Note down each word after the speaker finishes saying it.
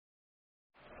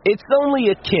It's only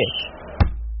a kick,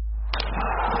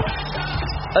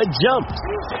 a jump,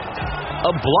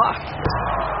 a block.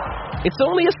 It's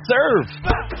only a serve.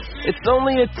 It's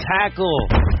only a tackle,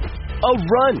 a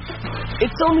run.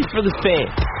 It's only for the fans.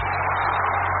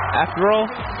 After all,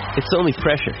 it's only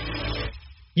pressure.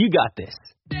 You got this.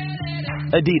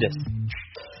 Adidas.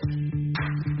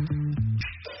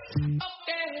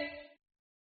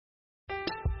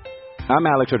 I'm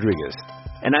Alex Rodriguez.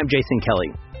 And I'm Jason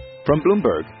Kelly. From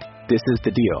Bloomberg, this is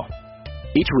The Deal.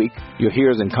 Each week, you'll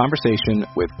hear us in conversation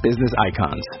with business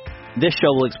icons. This show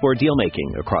will explore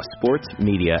deal-making across sports,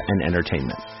 media, and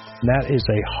entertainment. That is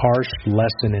a harsh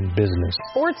lesson in business.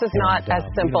 Sports is not as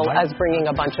simple as bringing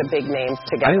a bunch of big names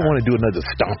together. I didn't want to do another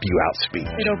stomp you out speech.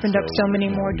 It opened up so many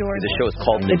more doors. The show is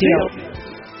called The Deal.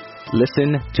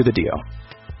 Listen to The Deal.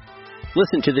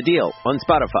 Listen to The Deal on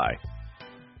Spotify.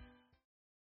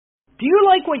 Do you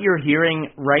like what you're hearing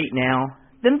right now?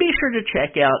 Then be sure to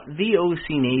check out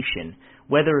VOC Nation.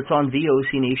 Whether it's on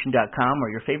VOCNation.com or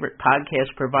your favorite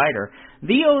podcast provider,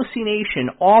 VOC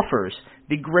Nation offers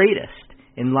the greatest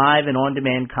in live and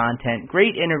on-demand content,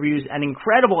 great interviews, and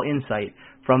incredible insight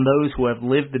from those who have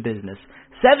lived the business.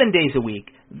 7 days a week,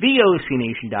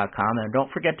 VOCNation.com. And don't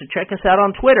forget to check us out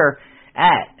on Twitter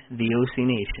at VOC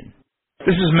Nation.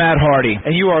 This is Matt Hardy,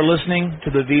 and you are listening to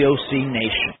the VOC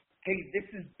Nation. Hey, this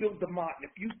is Bill DeMott.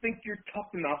 If you think you're tough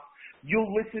enough,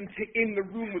 you'll listen to In the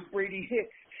Room with Brady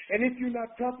Hicks. And if you're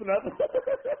not tough enough,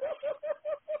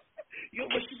 you'll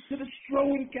listen to the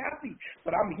Stro and Kathy.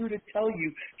 But I'm here to tell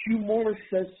you, Hugh Morris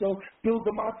says so, Bill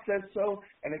DeMott says so,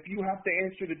 and if you have to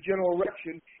answer the general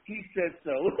election, he says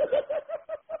so.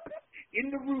 In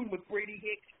the Room with Brady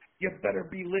Hicks, you better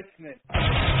be listening.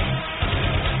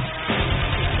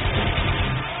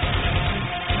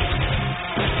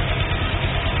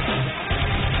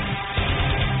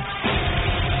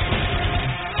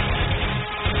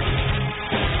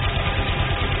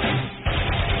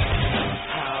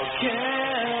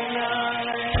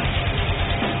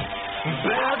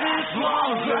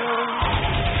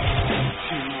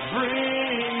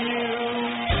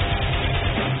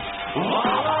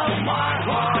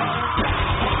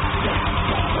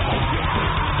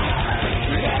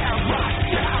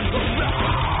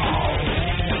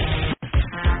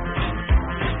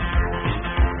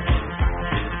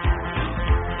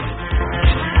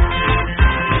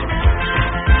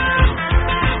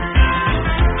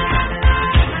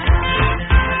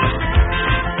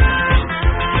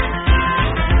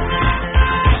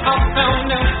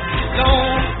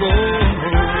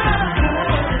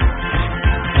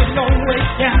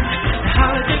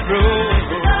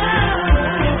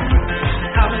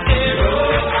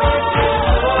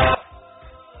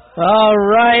 All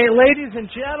right, ladies and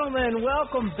gentlemen,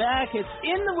 welcome back. It's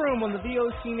In the Room on the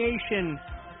VOC Nation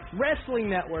Wrestling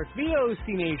Network,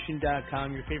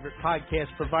 VOCNation.com, your favorite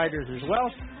podcast providers as well.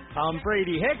 I'm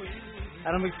Brady Hicks,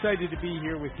 and I'm excited to be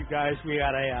here with you guys. We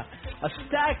got a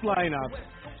stacked lineup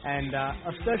and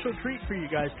a special treat for you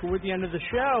guys toward the end of the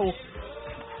show.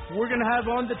 We're going to have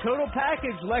on the total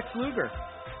package, Lex Luger.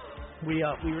 We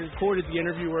recorded the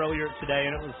interview earlier today,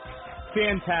 and it was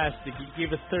fantastic. He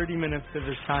gave us 30 minutes of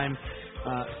his time.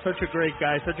 Such a great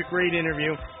guy, such a great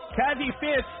interview. Kathy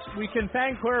Fitz, we can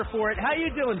thank her for it. How you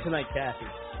doing tonight, Kathy?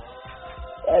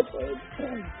 Good,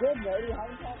 Brady.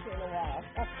 Haven't talked to you in a while.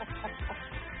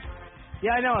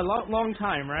 Yeah, I know. A long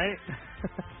time, right?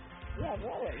 Yeah,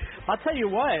 really. I'll tell you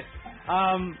what.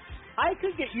 I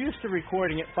could get used to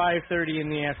recording at 5:30 in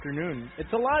the afternoon.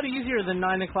 It's a lot easier than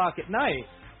 9 o'clock at night.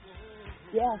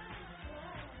 Yeah.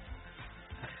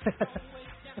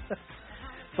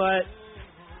 but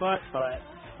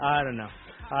I don't know.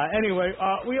 Anyway,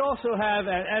 we also have,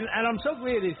 and I'm so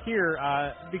glad he's here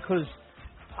because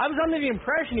I was under the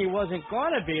impression he wasn't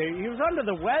going to be. He was under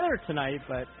the weather tonight,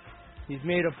 but he's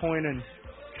made a point of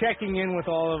checking in with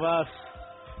all of us.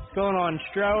 What's going on,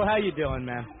 Stro? How you doing,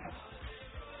 man?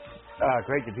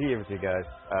 Great to be here with you guys.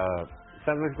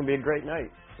 Sounds like it's going to be a great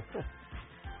night.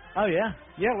 Oh, yeah.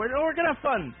 Yeah, we're going to have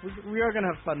fun. We are going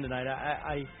to have fun tonight.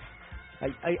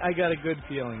 I got a good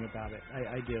feeling about it.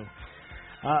 I do.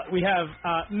 We have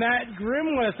Matt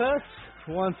Grimm with us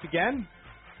once again.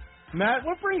 Matt,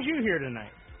 what brings you here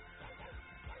tonight?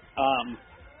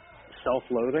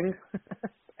 Self-loathing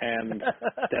and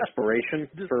desperation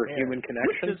for human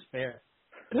connection. Which is fair.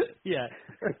 Yeah.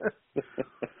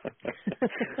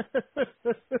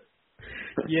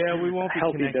 Yeah, we won't be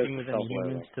connecting with any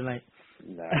humans tonight.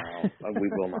 No, we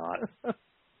will not.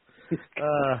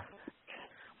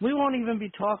 We won't even be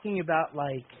talking about,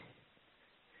 like,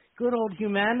 good old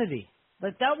humanity.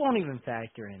 Like, that won't even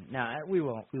factor in. No, we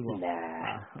won't.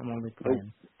 Nah. I'm only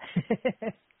playing.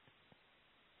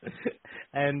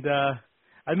 And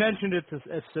I mentioned it's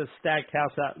a stacked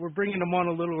house. We're bringing them on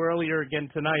a little earlier again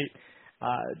tonight,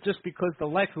 just because the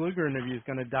Lex Luger interview is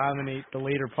going to dominate the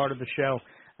later part of the show.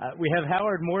 We have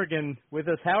Howard Morgan with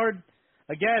us. Howard,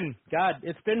 again, God,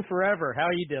 it's been forever. How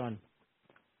are you doing?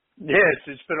 Yes,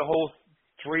 it's been a whole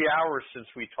 3 hours since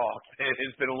we talked.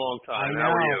 It's been a long time.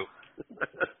 How are you?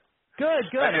 Good.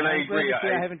 And I agree.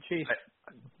 I haven't chased.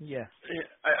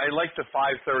 I like the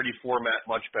 5:30 format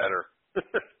much better.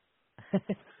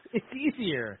 It's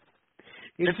easier.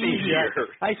 It's easier.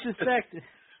 I suspect.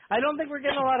 I don't think we're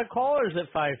getting a lot of callers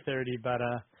at 5:30, but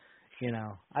I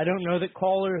don't know that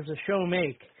callers a show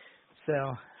make.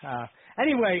 So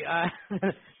anyway,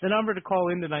 the number to call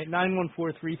in tonight,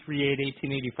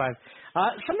 914-338-1885.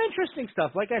 Some interesting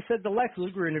stuff. Like I said, the Lex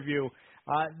Luger interview,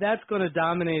 that's going to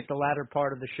dominate the latter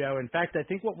part of the show. In fact, I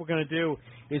think what we're going to do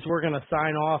is we're going to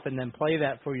sign off and then play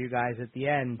that for you guys at the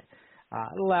end.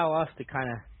 It'll allow us to kind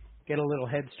of get a little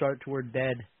head start toward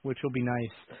bed, which will be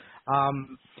nice.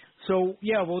 So,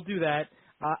 yeah, we'll do that.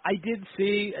 I did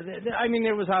see,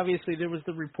 there was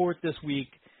the report this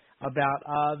week about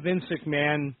Vince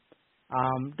McMahon,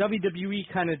 WWE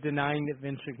kind of denying that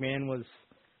Vince McMahon was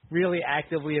really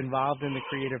actively involved in the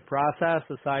creative process,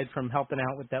 aside from helping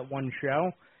out with that one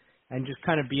show, and just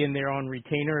kind of being there on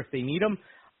retainer if they need him.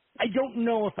 I don't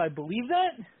know if I believe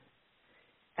that,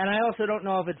 and I also don't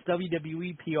know if it's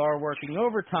WWE PR working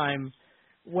overtime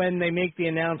when they make the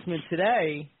announcement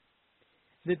today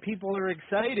that people are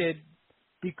excited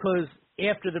because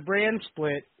after the brand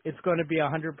split, it's going to be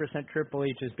 100% Triple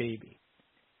H's baby,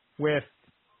 with,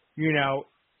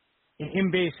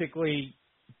 him basically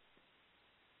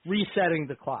resetting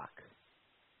the clock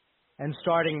and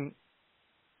starting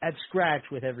at scratch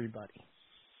with everybody.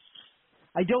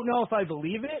 I don't know if I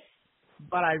believe it,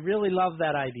 but I really love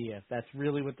that idea. If that's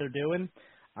really what they're doing,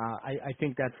 I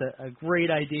think that's a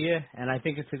great idea, and I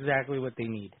think it's exactly what they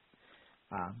need.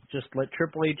 Just let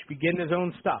Triple H begin his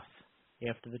own stuff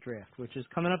after the draft, which is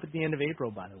coming up at the end of April,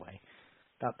 by the way.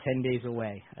 About 10 days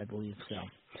away, I believe so.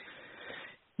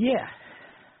 Yeah.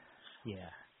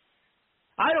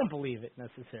 I don't believe it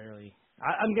necessarily.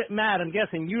 Matt, I'm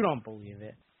guessing you don't believe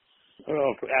it.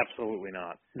 Oh, absolutely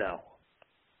not. No.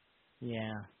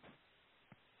 Yeah.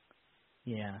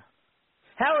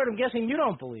 Howard, I'm guessing you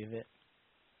don't believe it.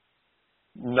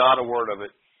 Not a word of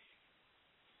it.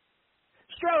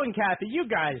 Stro and Kathy, you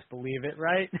guys believe it,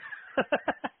 right?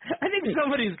 I think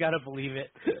somebody's got to believe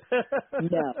it.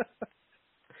 No.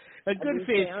 A good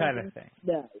faith kind of thing.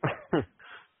 No.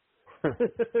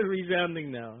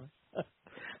 Resounding no.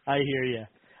 I hear you.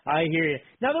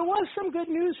 Now, there was some good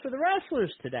news for the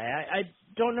wrestlers today. I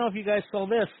don't know if you guys saw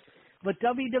this, but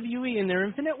WWE, in their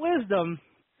infinite wisdom,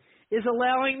 is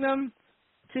allowing them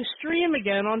to stream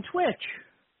again on Twitch.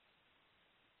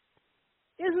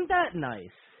 Isn't that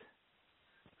nice?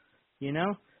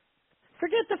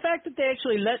 Forget the fact that they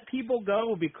actually let people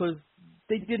go because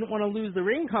they didn't want to lose their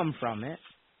income from it.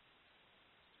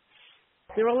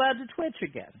 They're allowed to Twitch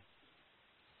again.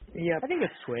 Yeah, I think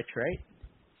it's Twitch, right?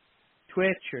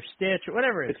 Twitch or Stitch or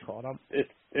whatever it's called. I'm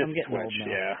getting Twitch, old now.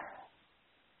 Yeah.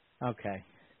 Okay.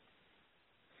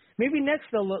 Maybe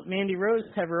next they'll let Mandy Rose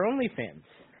have her OnlyFans.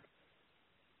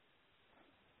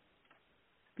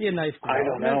 Be a nice I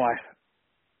don't know.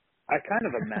 I kind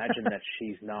of imagine that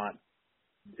she's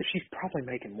probably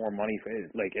making more money,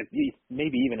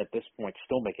 maybe even at this point,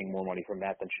 still making more money from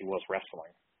that than she was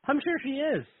wrestling. I'm sure she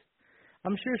is.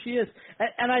 And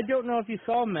I don't know if you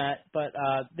saw, Matt, but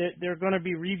they're going to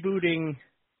be rebooting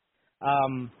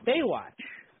Baywatch.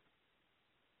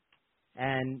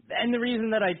 And the reason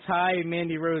that I tie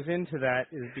Mandy Rose into that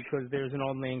is because there's an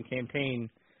Old Man campaign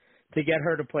to get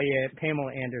her to play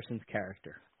Pamela Anderson's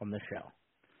character on the show.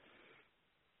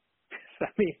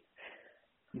 I mean,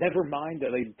 never mind.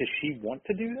 Does she want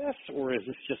to do this, or is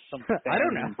this just some I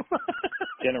don't know.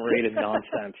 generated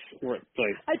nonsense?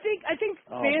 I think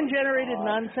fan-generated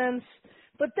nonsense,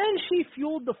 but then she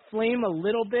fueled the flame a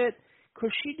little bit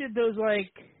because she did those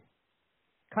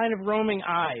kind of roaming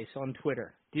eyes on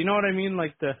Twitter. Do you know what I mean?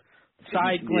 Like the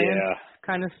side glance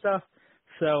kind of stuff.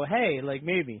 So hey,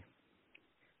 maybe.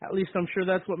 At least I'm sure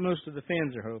that's what most of the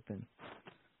fans are hoping.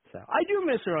 So I do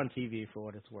miss her on TV for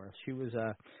what it's worth. She was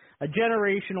a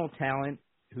generational talent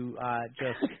who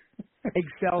just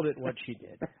excelled at what she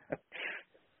did.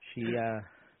 She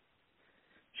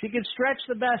could stretch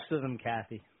the best of them,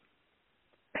 Kathy.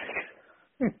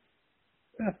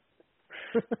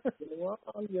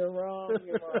 You're wrong.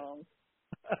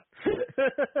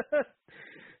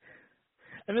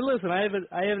 I mean, listen, I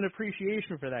have an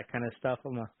appreciation for that kind of stuff.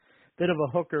 I'm a bit of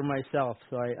a hooker myself,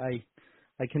 so I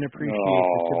can appreciate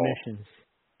the submissions.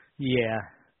 Yeah.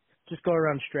 Just go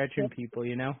around stretching people,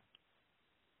 you know?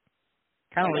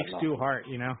 Kind of like Stu Hart,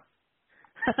 you know?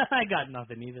 I got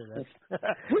nothing either.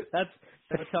 That's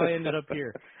how I ended up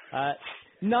here.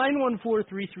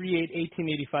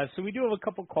 914-338-1885. So we do have a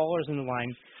couple callers in the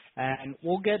line, and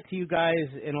we'll get to you guys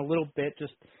in a little bit.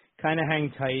 Just kind of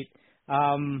hang tight.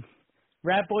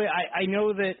 Rat Boy, I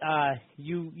know that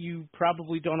you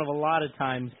probably don't have a lot of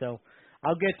time, so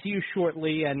I'll get to you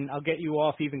shortly, and I'll get you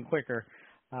off even quicker.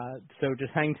 So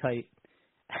just hang tight,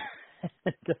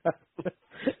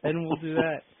 and we'll do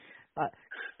that.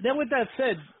 Then with that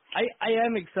said, I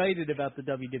am excited about the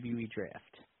WWE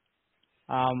draft.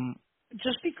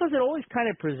 Just because it always kind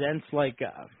of presents like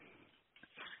a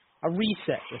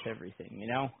reset with everything, you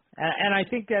know? And I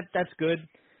think that's good.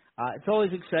 It's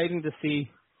always exciting to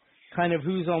see kind of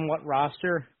who's on what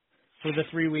roster for the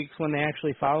 3 weeks when they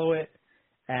actually follow it.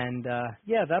 And,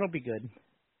 yeah, that'll be good.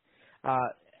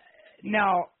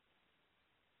 Now,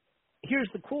 here's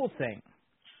the cool thing,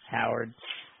 Howard.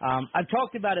 I've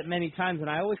talked about it many times, and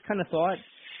I always kind of thought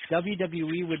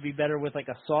WWE would be better with like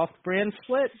a soft brand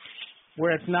split,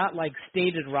 where it's not like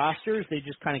stated rosters. They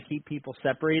just kind of keep people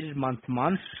separated month to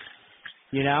month,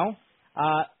 you know?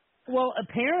 Well,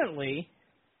 apparently,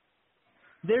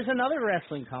 there's another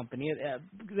wrestling company that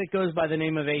goes by the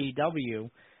name of AEW,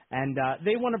 and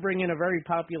they want to bring in a very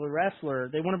popular wrestler.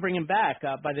 They want to bring him back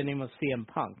by the name of CM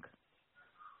Punk.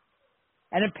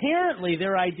 And apparently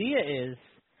their idea is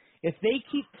if they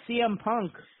keep CM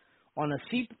Punk on a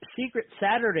secret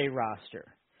Saturday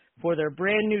roster for their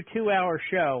brand new 2-hour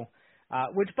show,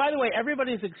 which, by the way,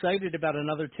 everybody's excited about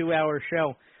another 2-hour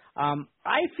show.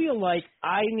 I feel like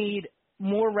I need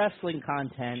more wrestling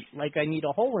content like I need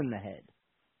a hole in the head.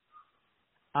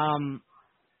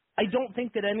 I don't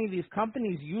think that any of these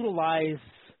companies utilize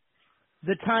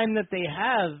the time that they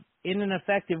have in an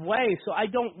effective way, so I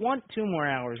don't want 2 more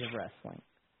hours of wrestling.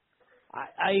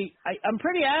 I'm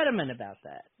pretty adamant about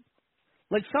that.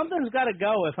 Like, something's got to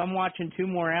go if I'm watching 2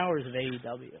 more hours of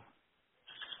AEW.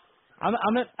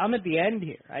 I'm at the end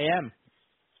here. I am.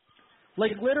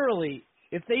 Like, literally,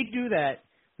 if they do that,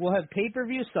 we'll have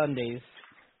pay-per-view Sundays.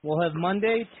 We'll have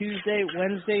Monday, Tuesday,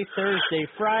 Wednesday, Thursday,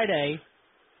 Friday,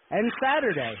 and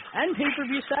Saturday, and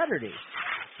pay-per-view Saturdays.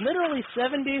 Literally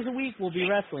 7 days a week will be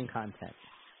wrestling content.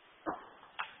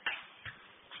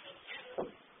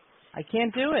 I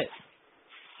can't do it.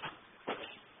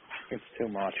 It's too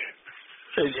much.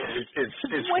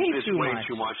 It's way too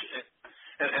much.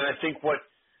 And I think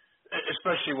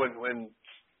especially when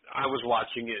I was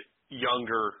watching it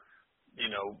younger, you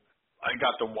know, I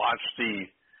got to watch the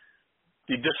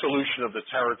dissolution of the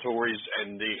territories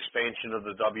and the expansion of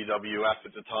the WWF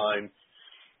at the time.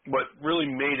 What really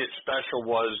made it special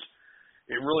was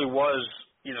it really was,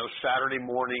 you know, Saturday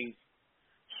morning,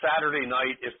 Saturday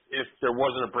night if there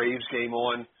wasn't a Braves game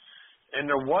on, and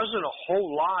there wasn't a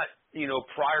whole lot, you know,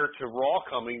 prior to Raw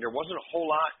coming, there wasn't a whole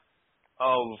lot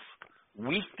of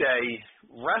weekday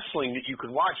wrestling that you could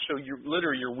watch. So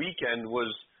your weekend was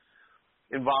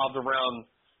involved around,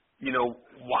 you know,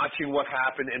 watching what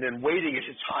happened and then waiting an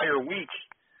entire week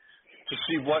to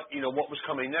see what was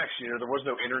coming next. You know, there was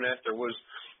no internet.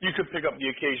 You could pick up the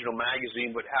occasional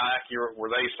magazine, but how accurate were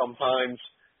they sometimes?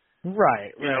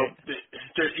 Right. You know,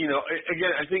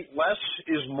 again, I think less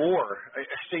is more. I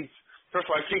think, first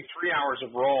of all, I think 3 hours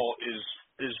of Raw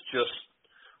is just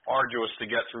arduous to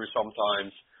get through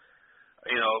sometimes.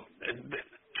 You know,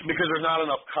 because there's not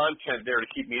enough content there to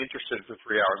keep me interested for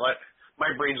 3 hours.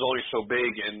 My brain's only so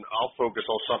big, and I'll focus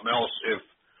on something else if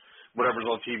whatever's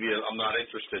on TV I'm not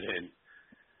interested in.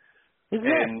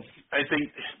 And I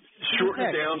think shorten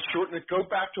it down, go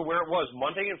back to where it was,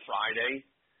 Monday and Friday,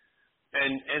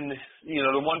 and you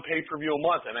know, the one pay-per-view a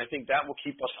month, and I think that will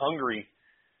keep us hungry,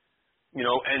 you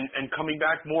know, and coming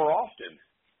back more often.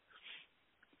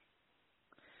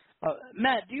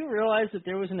 Matt, do you realize that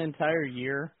there was an entire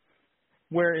year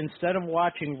where instead of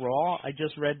watching Raw, I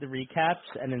just read the recaps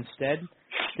and instead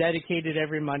dedicated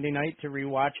every Monday night to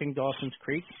rewatching Dawson's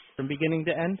Creek from beginning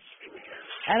to end?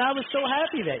 And I was so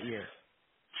happy that year.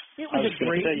 It was a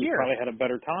great year. You probably had a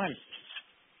better time.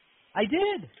 I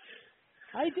did.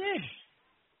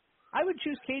 I would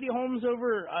choose Katie Holmes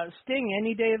over Sting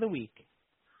any day of the week.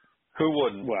 Who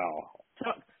wouldn't? Well.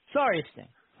 Sorry, Sting.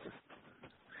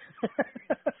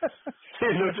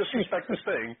 No disrespect to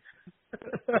Sting.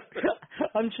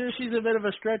 I'm sure she's a bit of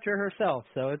a stretcher herself,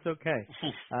 so it's okay.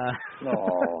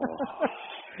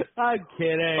 I'm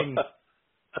kidding.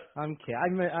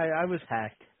 I was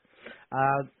hacked.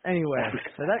 Anyway,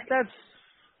 so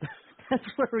that's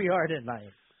where we are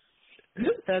tonight.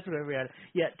 That's where we are.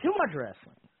 Yeah, too much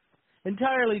wrestling.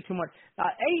 Entirely too much.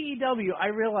 AEW, I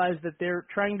realize that they're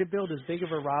trying to build as big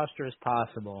of a roster as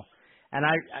possible, and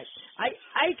I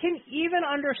can even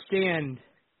understand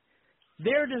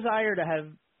their desire to have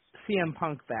CM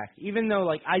Punk back, even though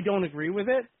I don't agree with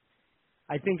it.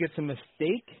 I think it's a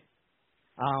mistake.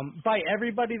 By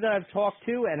everybody that I've talked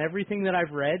to and everything that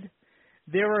I've read,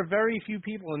 there are very few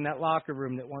people in that locker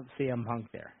room that want CM Punk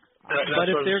there. But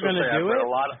if they're going to do it,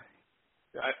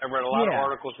 I read a lot of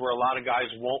articles where a lot of guys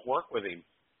won't work with him.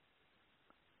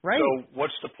 Right. So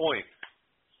what's the point?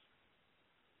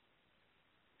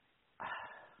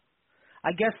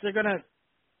 I guess they're going to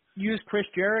use Chris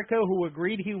Jericho, who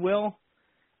agreed he will,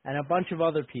 and a bunch of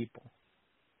other people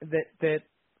that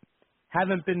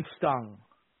haven't been stung.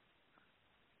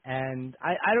 And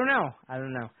I don't know. I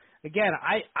don't know. Again,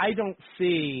 I don't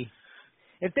see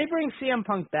 – if they bring CM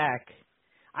Punk back,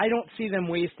 I don't see them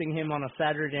wasting him on a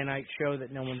Saturday night show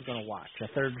that no one's going to watch, a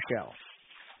third show.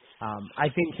 I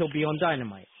think he'll be on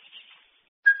Dynamite.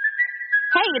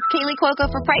 Hey, it's Kaylee Cuoco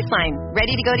for Priceline.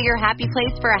 Ready to go to your happy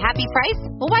place for a happy price?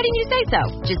 Well, why didn't you say so?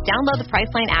 Just download the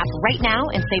Priceline app right now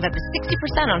and save up to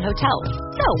 60% on hotels.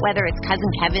 So whether it's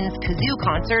Cousin Kevin's Kazoo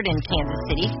Concert in Kansas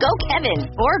City, go Kevin,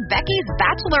 or Becky's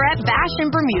Bachelorette Bash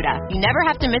in Bermuda, you never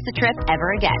have to miss a trip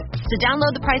ever again. So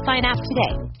download the Priceline app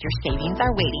today. Your savings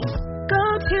are waiting. Go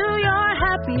to your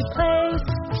happy place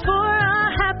for a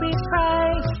happy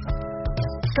price.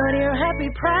 Go to your happy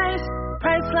price,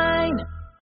 Priceline.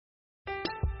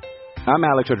 I'm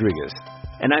Alex Rodriguez.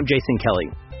 And I'm Jason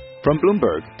Kelly. From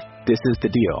Bloomberg, this is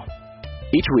The Deal.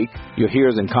 Each week, you'll hear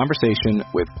us in conversation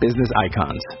with business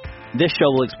icons. This show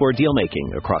will explore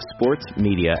deal-making across sports,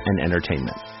 media, and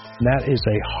entertainment. That is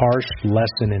a harsh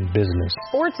lesson in business.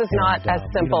 Sports is not as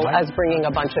simple as bringing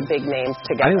a bunch of big names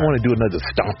together. I didn't want to do another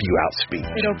stomp you out speech.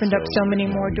 It opened up so many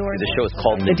more doors. The show is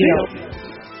called The Deal.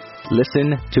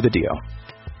 Listen to The Deal.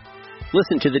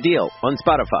 Listen to The Deal on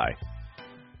Spotify.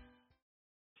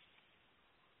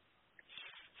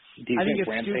 Do you think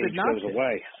Rampage goes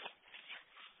away?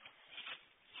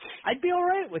 I'd be all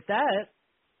right with that.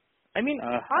 I mean,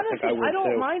 honestly, I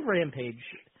don't mind Rampage.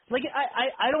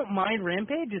 I don't mind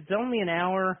Rampage. It's only an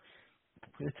hour.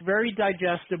 It's very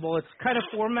digestible. It's kind of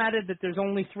formatted that there's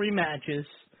only 3 matches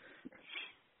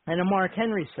and a Mark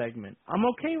Henry segment. I'm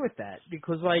okay with that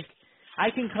because,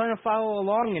 I can kind of follow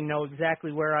along and know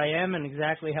exactly where I am and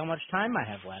exactly how much time I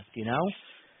have left, you know?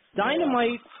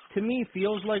 Dynamite, to me,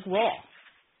 feels like Raw.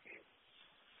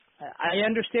 I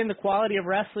understand the quality of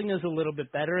wrestling is a little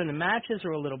bit better and the matches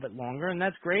are a little bit longer, and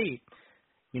that's great,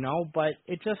 you know, but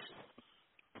it just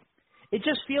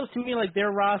feels to me like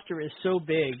their roster is so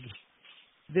big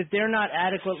that they're not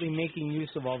adequately making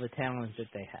use of all the talent that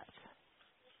they have.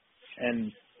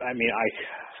 And, I mean,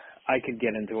 I could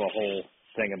get into a whole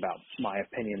thing about my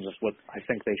opinions of what I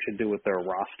think they should do with their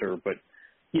roster, but,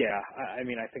 yeah, I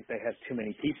mean, I think they have too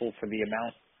many people for the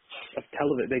amount of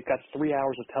television. They've got 3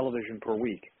 hours of television per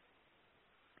week.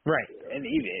 Right. And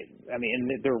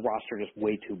and their roster is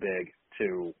way too big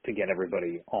to get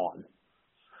everybody on.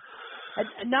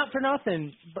 Not for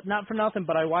nothing,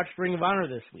 but I watched Ring of Honor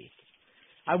this week.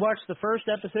 I watched the first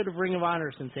episode of Ring of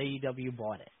Honor since AEW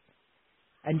bought it.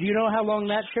 And do you know how long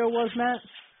that show was, Matt?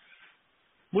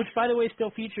 Which, by the way,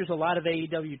 still features a lot of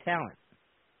AEW talent.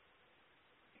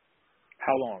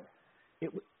 How long?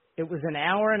 It was an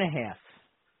hour and a half.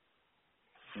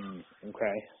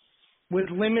 Okay. With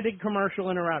limited commercial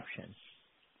interruption.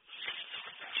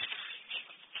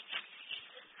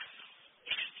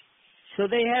 So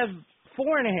they have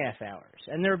 4.5 hours,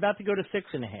 and they're about to go to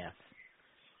 6.5.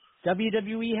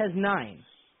 WWE has 9.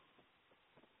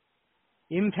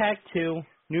 Impact 2,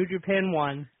 New Japan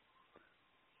 1.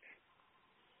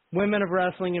 Women of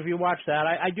Wrestling, if you watch that,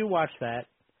 I do watch that.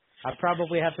 I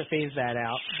probably have to phase that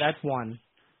out. That's 1.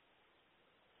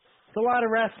 It's a lot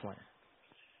of wrestling.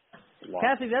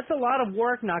 Kathy, that's a lot of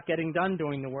work not getting done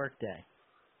during the workday.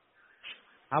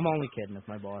 I'm only kidding if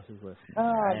my boss is listening. Oh,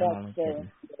 I am that's only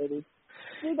good, kidding.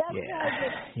 See, that's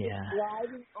why Yeah.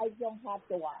 driving, I don't have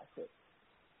to watch it.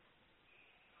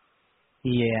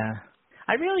 Yeah.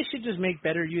 I really should just make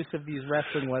better use of these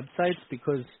wrestling websites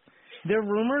because their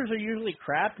rumors are usually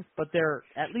crap, but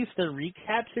at least their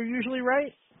recaps are usually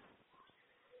right.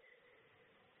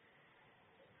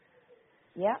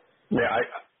 Yeah. Yeah,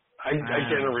 I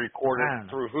generally record it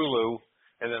through Hulu,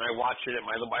 and then I watch it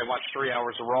I watch 3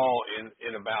 hours of Raw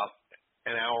in about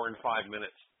an hour and 5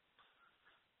 minutes.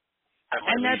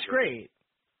 And that's great.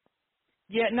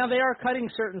 Yeah, now they are cutting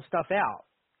certain stuff out.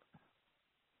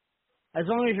 As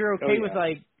long as you're okay with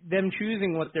them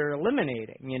choosing what they're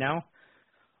eliminating, you know?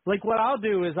 Like what I'll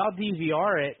do is I'll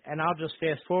DVR it and I'll just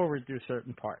fast forward through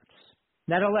certain parts.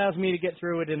 That allows me to get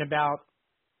through it in about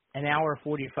an hour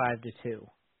 45 to 2,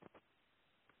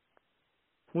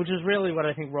 which is really what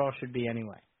I think Raw should be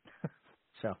anyway.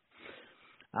 So,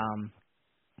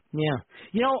 yeah.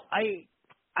 You know,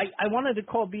 I wanted to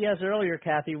call BS earlier,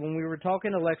 Kathy, when we were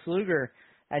talking to Lex Luger,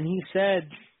 and he said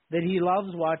that he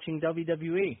loves watching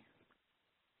WWE.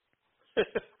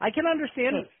 I can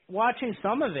understand watching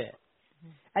some of it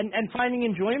and finding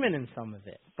enjoyment in some of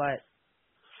it, but,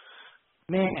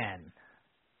 man,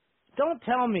 don't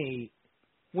tell me,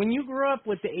 when you grew up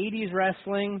with the 80s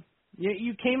wrestling,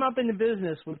 you came up in the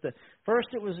business with first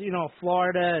it was,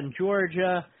 Florida and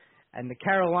Georgia and the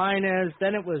Carolinas,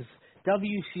 then it was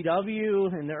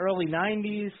WCW in the early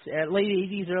 90s, late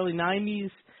 80s, early 90s,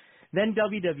 then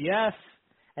WWF,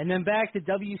 and then back to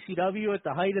WCW at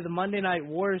the height of the Monday Night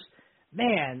Wars.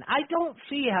 Man, I don't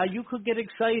see how you could get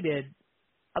excited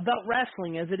about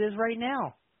wrestling as it is right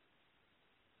now.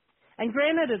 And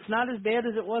granted, it's not as bad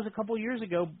as it was a couple years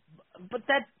ago, but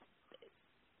that,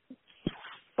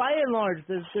 by and large,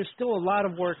 there's still a lot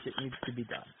of work that needs to be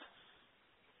done.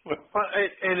 Well,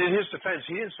 and in his defense,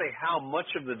 he didn't say how much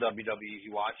of the WWE he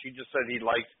watched. He just said he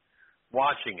liked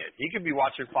watching it. He could be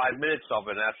watching 5 minutes of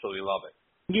it and absolutely love it.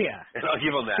 Yeah. And I'll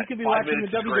give him that. He could be 5 watching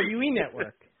the WWE great.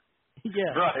 Network.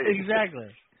 Yeah, right. Exactly.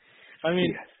 I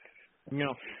mean,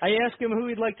 I asked him who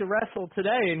he'd like to wrestle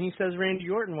today, and he says Randy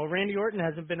Orton. Well, Randy Orton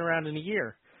hasn't been around in a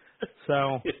year.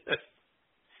 So,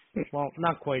 well,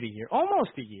 not quite a year.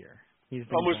 Almost a year. He's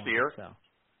been almost gone, a year? So.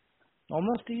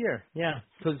 Almost a year, yeah.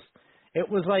 Because it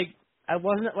was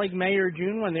wasn't it like May or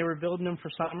June when they were building him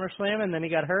for SummerSlam and then he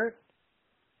got hurt?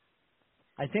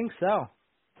 I think so.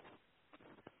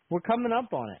 We're coming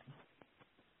up on it.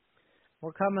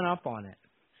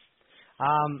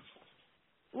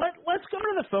 Let's go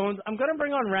to the phones. I'm going to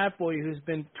bring on Ratboy, who's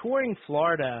been touring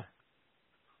Florida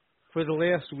for the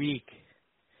last week.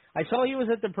 I saw he was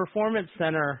at the Performance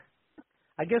Center.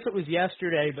 I guess it was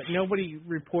yesterday, but nobody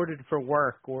reported for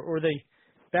work, or they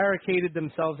barricaded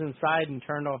themselves inside and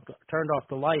turned off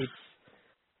the lights,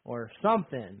 or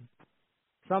something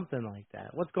like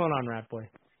that. What's going on, Ratboy?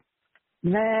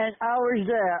 Man, I was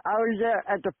there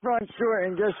at the front door,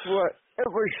 and guess what? It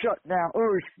was shut down. It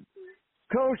was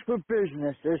closed for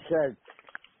business, they said.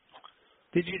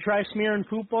 Did you try smearing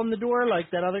poop on the door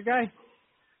like that other guy?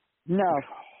 No.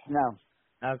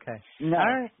 Okay. No. All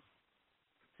right.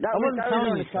 That was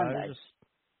on a Sunday.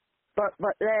 But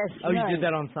last night. Oh, you did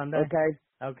that on Sunday?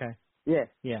 Okay.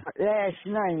 Yeah. Last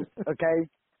night, okay,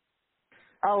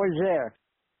 I was there.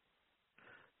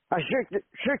 I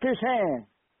shook his hand.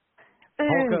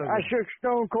 And I shook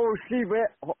Stone Cold Steve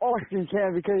Austin's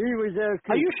hand because he was there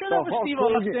too. Are you sure that was Steve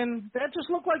Austin? That just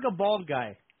looked like a bald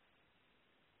guy.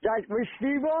 That was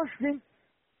Steve Austin.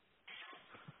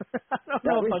 That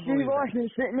was Steve Austin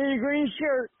sitting in a green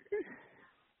shirt.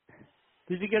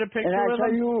 Did you get a picture with him? And I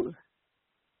tell you,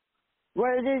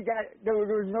 well, there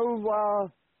was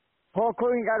no Paul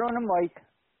Hogan got on the mic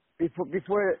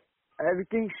before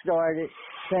everything started,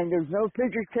 saying there's no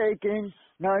picture taken,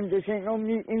 none, this ain't no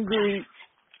meet and greet.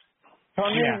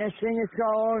 Come in and sing a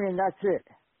song, and that's it.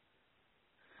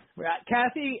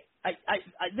 Kathy, I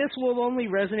this will only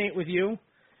resonate with you,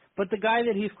 but the guy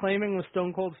that he's claiming was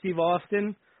Stone Cold Steve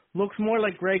Austin looks more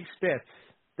like Greg Spitz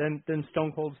than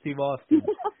Stone Cold Steve Austin.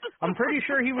 I'm pretty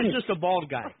sure he was just a bald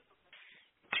guy.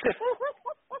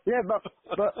 Yeah, but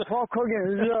Paul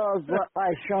Hogan loves what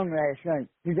I sung last night.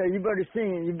 He said, "You better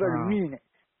sing it, you better mean it."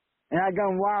 And I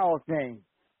done wild thing.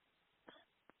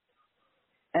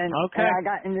 And I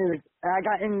got into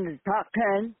the top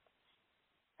 10,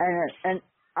 and it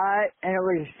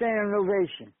was a standing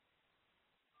ovation.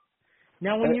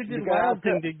 Now, when you did wild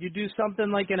thing, did you do something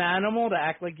like an animal to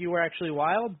act like you were actually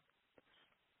wild?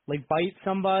 Like bite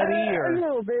somebody or a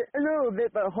little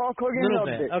bit, but Hulk Hogan loved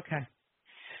it. Okay.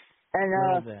 And a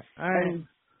little bit. All right.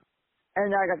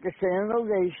 And I got the standing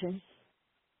ovation.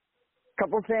 A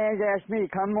couple fans asked me to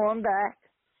come on back.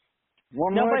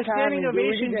 One more time. By standing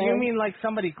ovation, do you mean like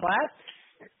somebody clapped?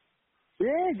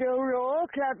 Yeah, they were all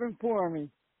clapping for me.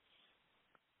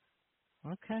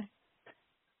 Okay.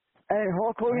 And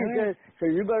Hulk Hogan said, "So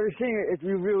you better sing it if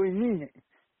you really mean it."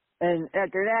 And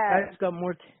after that, that's got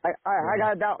more. I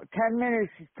got about 10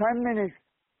 minutes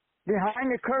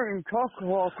behind the curtain talking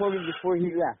to Hulk Hogan before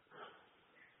he left.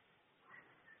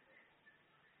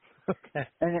 Okay.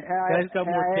 And guys got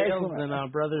more tales than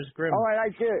Brothers Grimm. Oh, I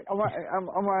like it. I like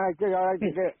to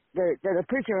get a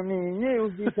picture of me and you.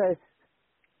 He said,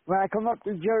 when I come up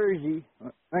to Jersey,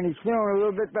 and he's feeling a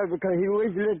little bit better because he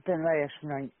was limping last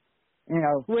night. You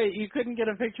know. Wait, you couldn't get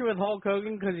a picture with Hulk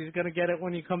Hogan because he's going to get it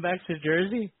when you come back to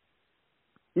Jersey?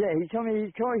 Yeah, he told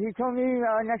me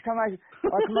next time I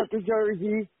come up to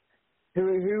Jersey, he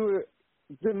would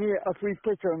give me a free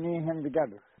picture of me and him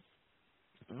together.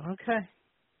 Okay.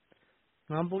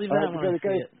 I'll believe that when I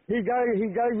see it. He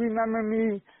does remember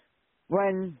me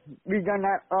when we done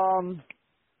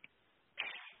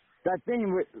that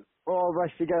thing with all of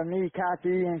us together, me,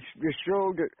 Kathy, and the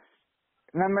show.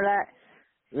 Remember that?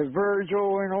 The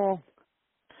Virgil and all.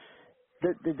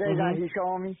 The day that he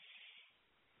saw me.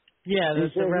 Yeah, the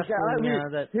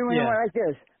wrestling. He went like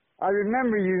this. I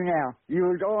remember you now. You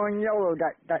was all in yellow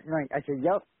that night. I said,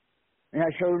 yep. And I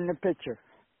showed him the picture.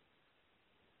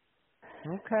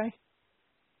 Okay.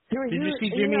 Did you see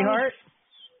Jimmy Hart?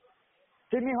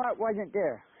 Jimmy Hart wasn't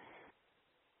there.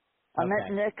 I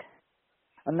met Nick.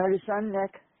 I met his son,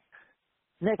 Nick.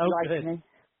 Nick liked me.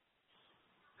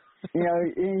 You know,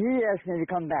 he asked me to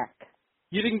come back.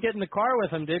 You didn't get in the car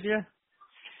with him, did you?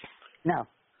 No.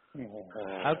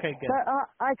 Okay, good. But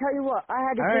I tell you what, I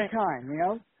had a good time, you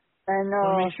know. And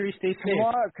I'll make sure you stay safe.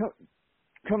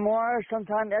 Tomorrow,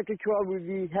 sometime after 12, we'll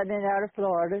be heading out of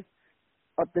Florida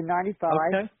up to 95.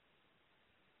 Okay.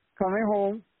 Coming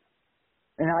home.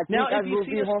 And I think now, I if you will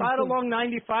see be a home spot soon. along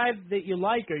 95 that you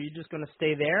like, are you just going to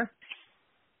stay there?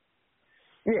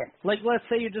 Yeah. Like, let's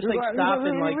say you just stop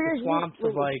in the swamps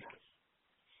of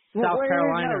South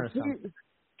Carolina or something.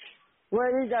 Well,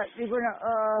 you're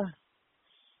gonna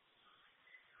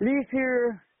leave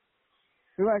here.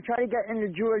 You're gonna try to get into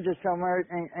Georgia somewhere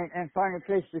and find a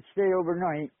place to stay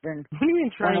overnight. Then what do you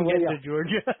mean try and get to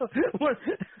Georgia?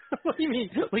 what do you mean?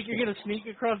 Like you're gonna sneak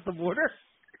across the border?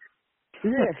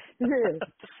 Yes, yeah.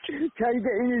 Try to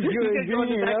get into Georgia. You're gonna go in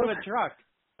the back of a truck.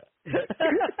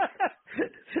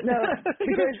 No,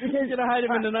 because you're gonna hide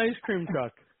him in an ice cream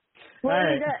truck. Well,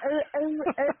 right.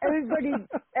 everybody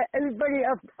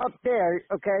up there,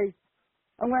 okay?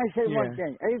 I'm going to say one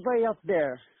thing. Everybody up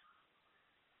there,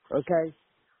 okay,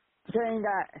 saying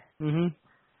that.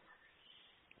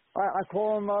 I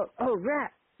call them up. Oh,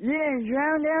 Rat, you didn't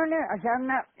drown down there? I said, I'm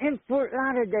not in Fort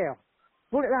Lauderdale.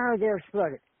 Fort Lauderdale's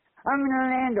flooded. I'm in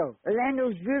Orlando.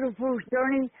 Orlando's beautiful,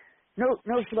 sunny, no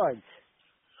floods.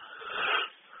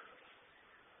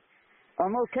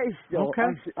 I'm okay still. Okay.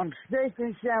 I'm safe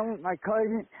and sound with my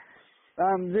cousin.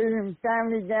 I'm visiting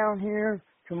family down here.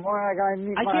 Tomorrow I gotta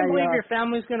meet I can't believe your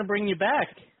family's gonna bring you back.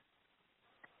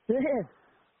 Yeah.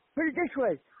 Put it this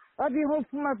way. I'll be home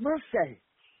for my birthday.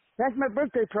 That's my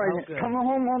birthday present. Coming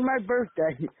home on my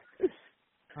birthday.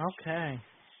 Okay.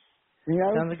 You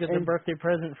know? Sounds like it's a birthday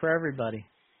present for everybody.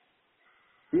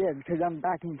 Yeah, because I'm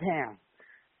back in town.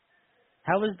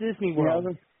 How was Disney World? You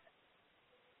know?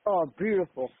 Oh,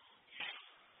 beautiful.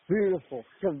 Beautiful.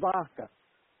 Savaka.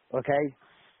 Okay?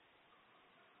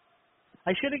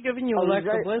 I should have given you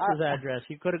Alexa Bliss's address.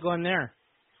 You could have gone there.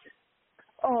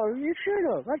 Oh, you should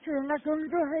have. I should have not going to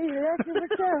go. Hey, Alexa,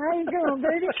 what's up? How you doing,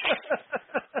 baby?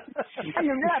 I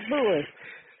am not bullish.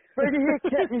 Freddie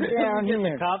Hicks set me down here.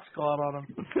 The cops called on him.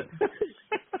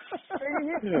 Freddie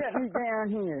Hicks set me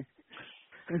down here.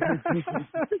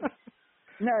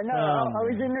 No, I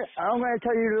was in there. I'm going to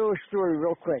tell you a little story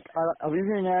real quick. I was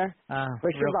in there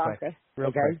with Shabaka.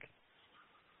 Real quick.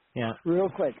 Yeah. Real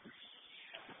quick.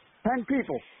 10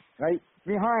 people, right,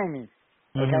 behind me,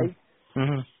 okay?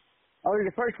 I was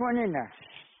the first one in there.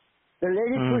 The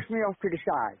lady pushed me off to the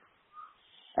side.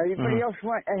 Everybody else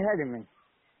went ahead of me,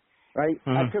 right?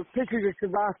 I took pictures of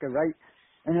Shabaka, right?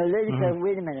 And the lady said,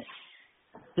 wait a minute.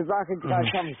 Shabaka got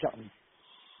to tell me something.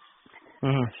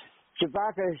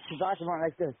 Shabaka went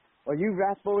like this. Are you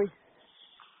Rat Boy?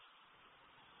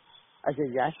 I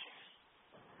said, yes.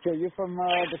 So you're from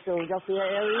the Philadelphia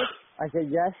area? I said,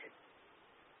 yes.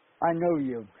 I know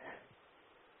you.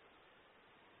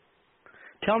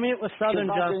 Tell me it was Southern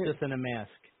Justice in a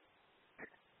mask.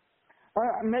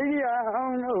 Maybe, I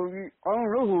don't know. I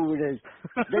don't know who it is.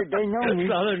 They know me.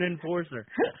 Southern Enforcer.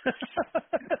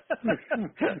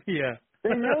 Yeah.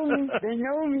 They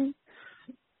know me.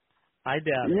 I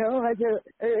doubt it. You know,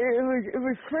 it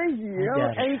was crazy, you know?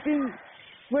 Anything,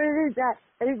 what it is that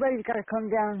everybody's got to come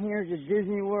down here to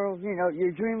Disney World. You know,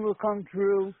 your dream will come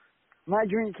true. My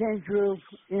dream came true,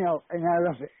 you know, and I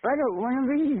love it. I don't want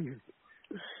to leave.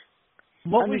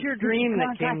 What was your dream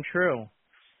that came true?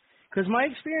 Because my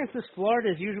experience with Florida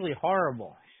is usually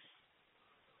horrible.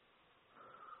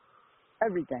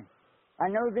 Everything. I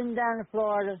never been down to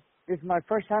Florida. This is my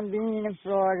first time being in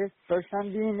Florida, first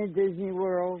time being in Disney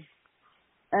World.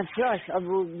 And plus, I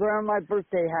was wearing my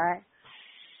birthday hat.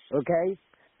 Okay?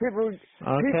 People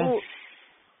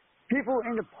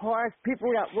in the park,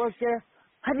 people that work there,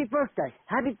 happy birthday,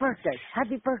 happy birthday,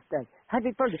 happy birthday,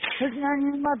 happy birthday. It's not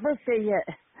even my birthday yet.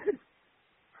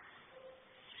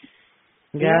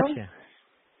 Gotcha.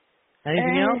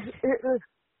 Anything else?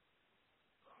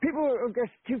 People are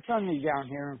just too friendly down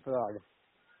here in Florida.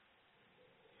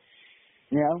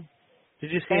 You know?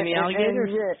 Did you see any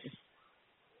alligators?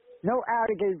 No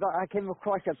alligators, but I came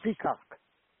across a peacock.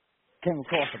 Came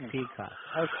across a peacock.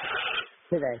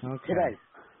 Okay. Today.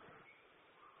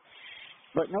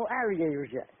 But no alligators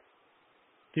yet.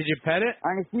 Did you pet it? I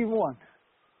only see one.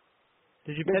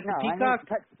 Did you pet the peacock?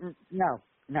 No.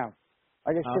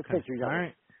 I just took pictures of it. All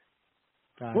right.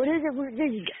 Gotcha. What is it?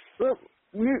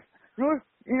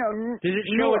 Did it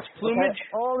show its plumage? Okay,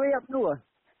 all the way up north.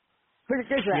 Put it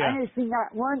this way, I didn't see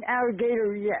not one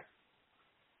alligator yet.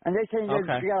 And they say there's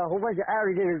got a whole bunch of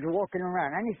alligators walking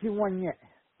around. I didn't see one yet.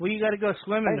 Well, you got to go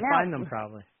swimming to find them,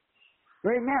 probably.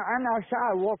 Right now, I'm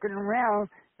outside walking around,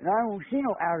 and I don't see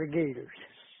no alligators.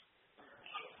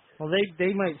 Well,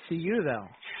 they might see you, though.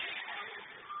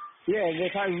 Yeah,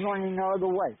 they're probably running the other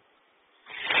way.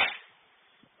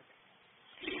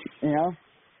 You know?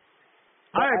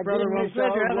 All right, brother. Well, I'm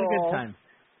glad you're having a good time.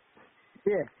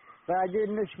 Yeah, but I did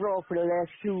miss Raw for the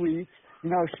last 2 weeks. You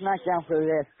know, SmackDown for the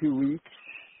last 2 weeks.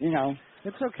 You know.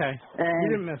 It's okay. You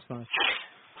didn't miss much.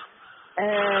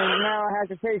 And now I have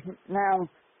to face, now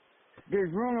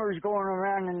there's rumors going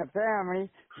around in the family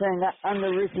saying that I'm the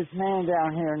richest man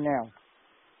down here now.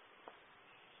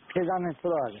 Because I'm in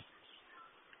Florida.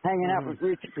 Hanging out with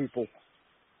rich people.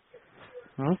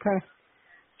 Okay.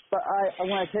 But I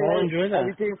want to tell you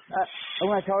everything. I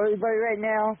want to tell everybody right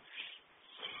now,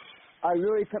 I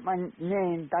really put my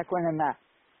name back on the map.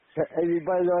 So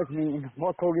everybody loves me in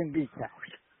Hulk Hogan Beach House.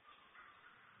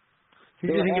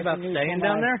 Did you think about staying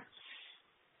down there?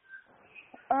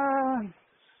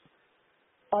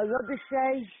 I'd love to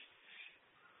stay.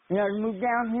 You know, to move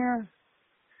down here.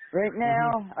 Right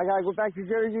now, I got to go back to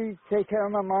Jersey, take care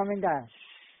of my mom and dad.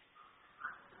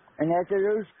 And after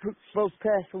those folks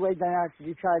pass away, then I have to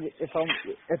decide if I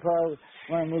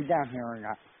want to move down here or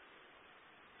not.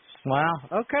 Wow.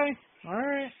 Okay. All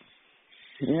right.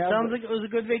 You know, sounds like it was a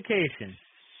good vacation.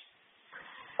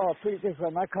 Oh, put it this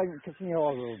way, my cousin took me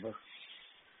all over.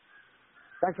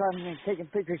 That's why I've been taking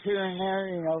pictures here and there,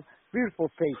 you know, beautiful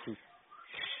places.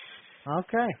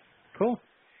 Okay. Cool.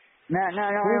 Now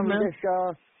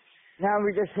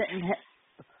we're just sitting.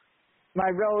 My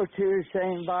relatives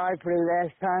saying bye for the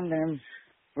last time, then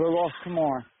we're off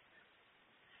tomorrow.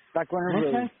 Back on the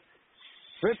road.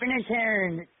 Ripping and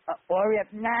tearing, all the way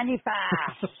up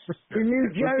 95 to New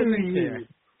Jersey.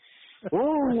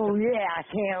 Oh, yeah, I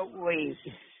can't wait.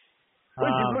 What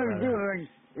you going to do when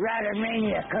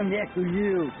Ridermania comes after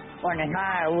you on the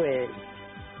highway?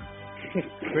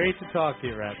 Great to talk to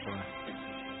you, Wrestler.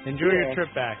 Enjoy your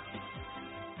trip back.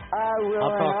 I will.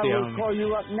 I'll talk to you. I will call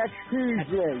you up next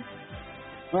Tuesday.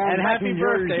 And happy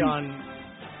birthday on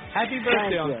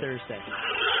Thursday.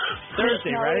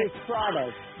 Thursday, right? It's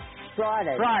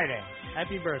Friday.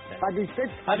 Happy birthday.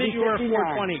 I think you were a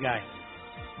 420 guy.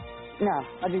 No,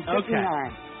 I'll be 59. Okay.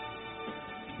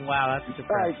 Wow, that's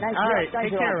depressing. All right,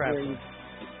 take care, Wrestler.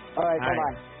 All right,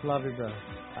 bye-bye. Love you, brother.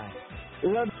 Bye.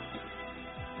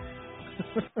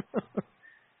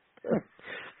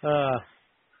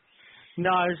 No,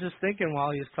 I was just thinking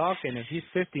while he was talking, if he's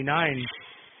 59,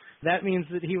 that means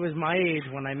that he was my age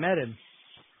when I met him.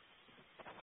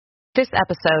 This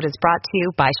episode is brought to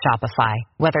you by Shopify.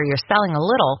 Whether you're selling a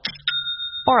little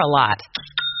or a lot,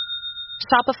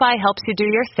 Shopify helps you do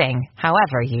your thing,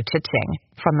 however you cha-ching.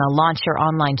 From the launch your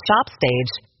online shop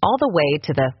stage, all the way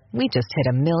to the we just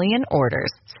hit 1 million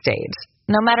orders stage.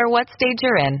 No matter what stage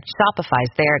you're in,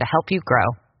 Shopify's there to help you grow.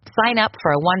 Sign up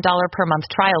for a $1 per month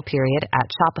trial period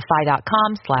at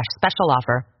shopify.com/special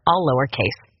offer, all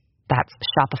lowercase. That's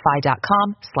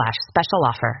shopify.com/special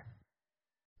offer.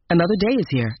 Another day is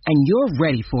here, and you're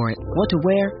ready for it. What to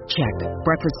wear? Check.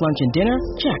 Breakfast, lunch, and dinner?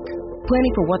 Check.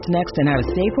 Planning for what's next and how to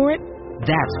save for it?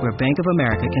 That's where Bank of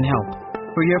America can help.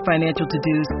 For your financial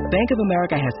to-dos, Bank of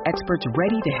America has experts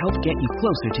ready to help get you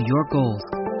closer to your goals.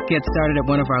 Get started at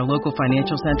one of our local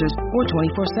financial centers or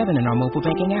 24/7 in our mobile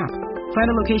banking app. Find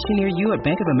a location near you at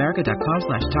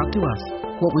bankofamerica.com/talktous.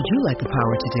 What would you like the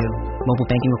power to do? Mobile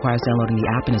banking requires downloading the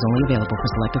app and is only available for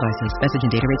select devices. Message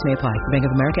and data rates may apply. Bank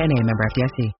of America N.A., member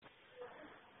FDIC.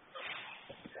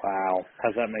 Wow.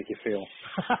 How's that make you feel?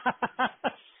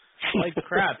 Like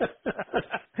crap.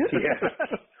 Yeah.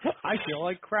 I feel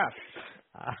like crap.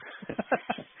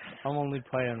 I'm only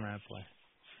playing, Rattler.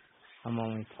 I'm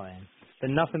only playing. It's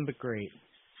been nothing but great.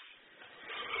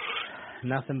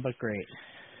 Nothing but great.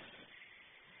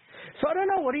 So I don't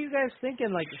know. What are you guys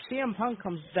thinking? Like, if CM Punk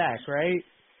comes back, right?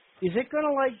 Is it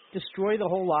gonna like destroy the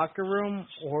whole locker room,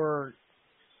 or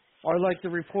are like the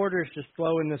reporters just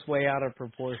blowing this way out of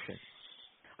proportion?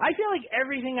 I feel like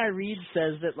everything I read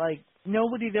says that like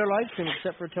nobody there likes him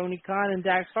except for Tony Khan and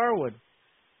Dax Harwood.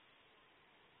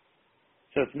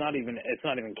 So it's not even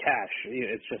Cash.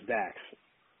 It's just Dax.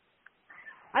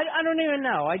 I don't even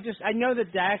know. I know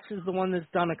that Dax is the one that's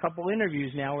done a couple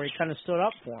interviews now where he kind of stood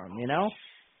up for him, you know?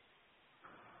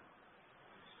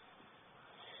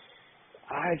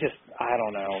 I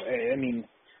don't know. I mean,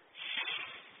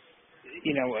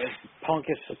 you know, Punk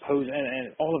is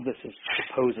and all of this is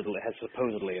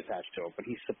supposedly attached to it, but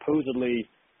he's supposedly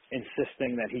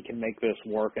insisting that he can make this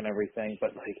work and everything,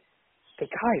 but like, the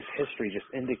guy's history just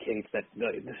indicates that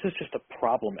this is just a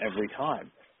problem every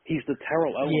time. He's the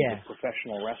Terrell Owens of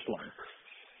professional wrestling.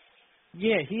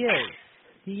 Yeah, he is.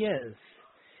 He is.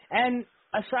 And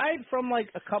aside from like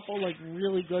a couple like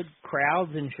really good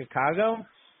crowds in Chicago,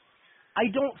 I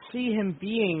don't see him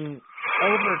being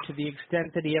over to the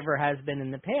extent that he ever has been in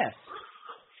the past.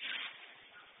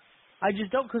 I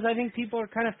just don't, because I think people are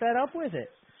kind of fed up with it.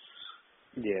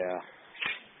 Yeah.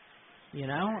 You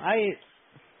know,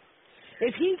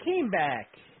 if he came back,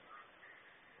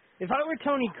 if I were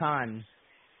Tony Khan,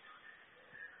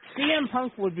 CM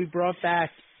Punk would be brought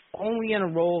back only in a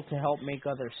role to help make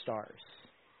other stars.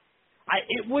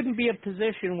 It wouldn't be a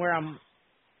position where I'm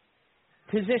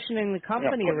positioning the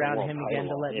company around him again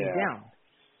to let me down.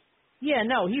 Yeah,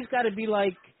 no, he's got to be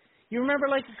like, you remember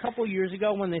like a couple years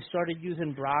ago when they started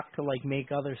using Brock to like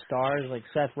make other stars like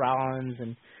Seth Rollins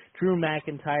and Drew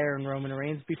McIntyre and Roman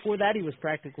Reigns? Before that, he was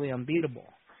practically unbeatable.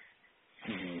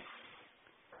 Mm-hmm.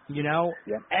 You know?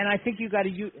 Yep. And I think you got to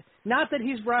use, not that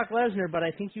he's Brock Lesnar, but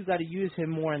I think you got to use him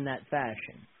more in that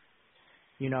fashion.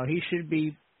 You know, he should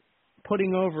be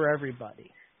putting over everybody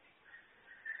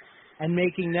and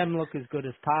making them look as good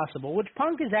as possible, which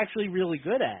Punk is actually really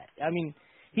good at. I mean,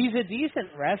 he's a decent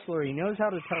wrestler. He knows how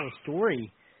to tell a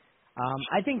story.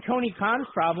 I think Tony Khan's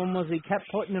problem was he kept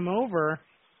putting him over,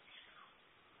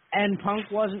 and Punk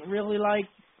wasn't really like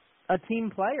a team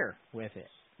player with it.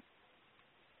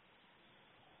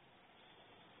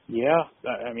 Yeah,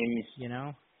 I mean, you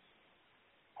know,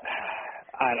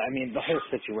 I mean the whole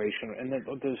situation, and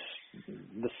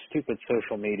the stupid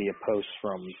social media posts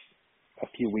from a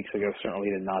few weeks ago certainly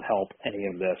did not help any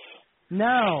of this.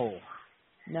 No.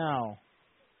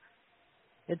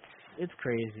 It's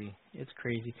crazy. It's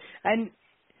crazy. And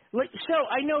like, so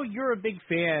I know you're a big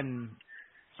fan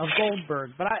of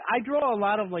Goldberg, but I draw a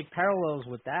lot of like parallels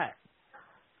with that.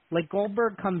 Like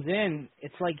Goldberg comes in,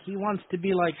 it's like he wants to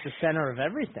be like the center of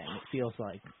everything, it feels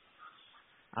like.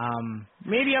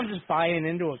 Maybe I'm just buying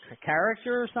into a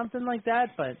character or something like that,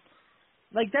 but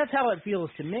like that's how it feels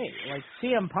to me. Like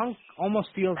CM Punk almost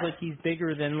feels like he's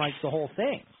bigger than like the whole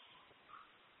thing.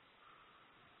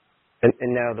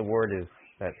 And now the word is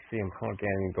that CM Punk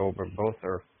and Goldberg both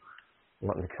are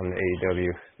wanting to come to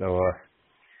AEW. So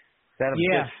that'll be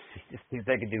good. Just see if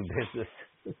they can do business.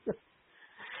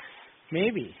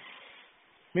 Maybe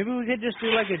we could just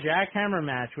do like a jackhammer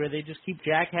match where they just keep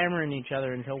jackhammering each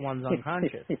other until one's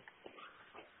unconscious.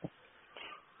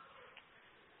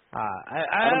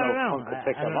 I don't know. Punk could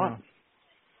pick them up.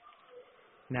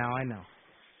 Now I know.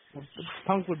 Well,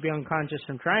 Punk would be unconscious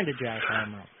from trying to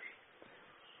jackhammer.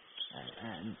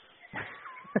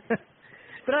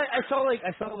 But I saw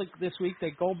like this week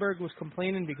that Goldberg was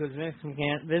complaining because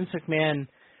Vince McMahon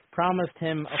promised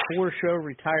him a 4-show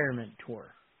retirement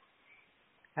tour.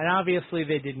 And obviously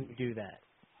they didn't do that.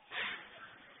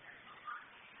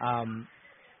 I mean,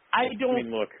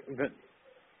 look,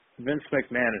 Vince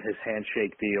McMahon and his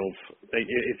handshake deals,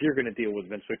 if you're going to deal with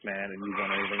Vince McMahon and you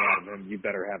want anything out of him, you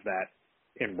better have that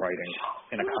in writing,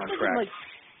 in a contract.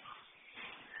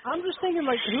 I'm just thinking,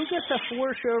 like, who gets a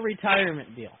 4-show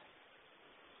retirement deal?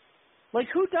 Like,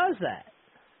 who does that?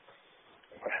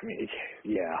 I mean,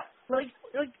 yeah. Like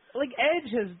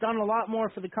Edge has done a lot more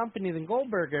for the company than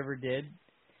Goldberg ever did.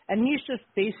 And he's just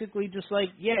basically just like,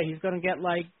 yeah, he's going to get,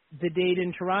 like, the date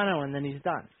in Toronto, and then he's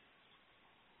done.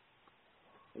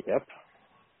 Yep.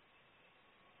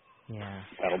 Yeah.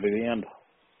 That'll be the end.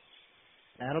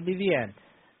 That'll be the end.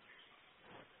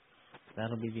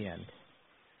 That'll be the end.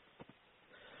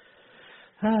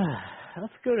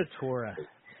 Let's go to Tora.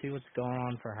 See what's going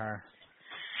on for her.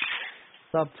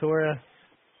 What's up, Tora?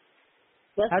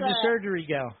 How'd your surgery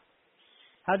go?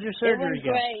 How'd your surgery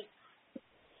go?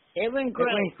 It went great.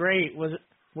 It went great.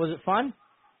 Was it fun?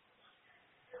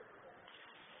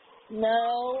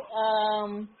 No.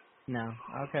 No.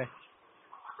 Okay.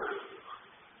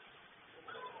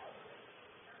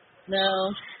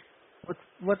 No.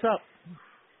 What's up?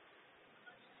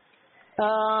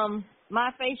 My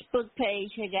Facebook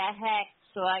page had got hacked,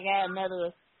 so I got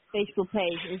another Facebook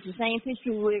page. It's the same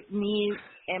picture with me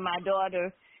and my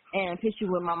daughter, and a picture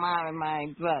with my mom and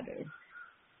my brother.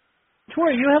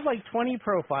 Tori, you have like 20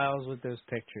 profiles with those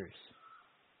pictures.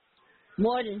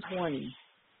 More than 20.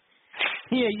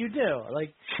 Yeah, you do.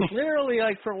 Like, literally,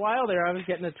 like, for a while there, I was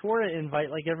getting a Tori invite,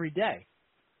 like, every day.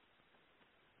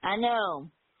 I know.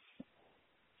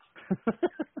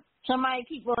 Somebody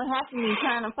keep on hacking me,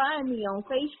 trying to find me on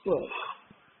Facebook.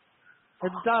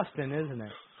 It's Dustin, isn't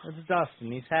it? It's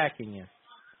Dustin. He's hacking you.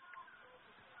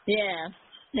 Yeah.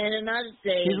 And another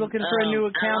thing. He's looking for a new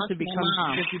account to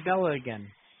become Chicky Bella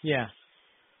again. Yeah.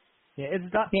 Yeah, it's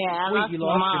Dustin. Yeah, I Wait, lost you my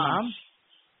lost mom. your mom?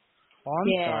 Oh, I'm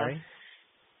sorry.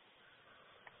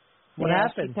 What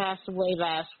happened? She passed away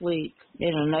last week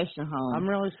in a nursing home. I'm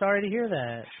really sorry to hear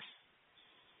that.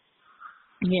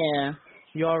 Yeah.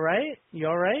 You all right? You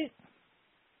all right?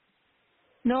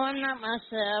 No, I'm not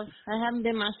myself. I haven't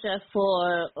been myself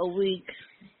for a week.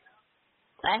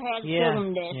 I had to tell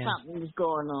them that something was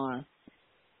going on.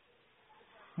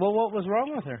 Well, what was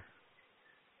wrong with her?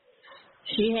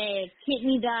 She had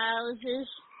kidney dialysis.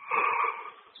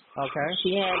 Okay.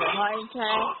 She had a heart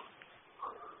attack.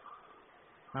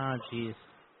 Oh, jeez.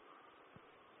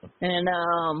 And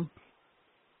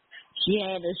she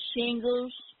had a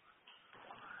shingles.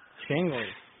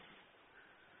 Shingles.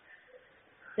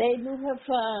 They moved her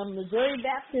from Missouri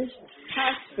Baptist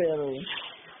Hospital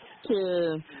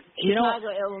to Chicago,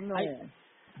 Illinois.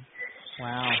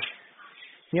 Wow.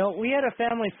 You know, we had a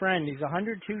family friend. He's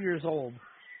 102 years old,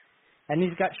 and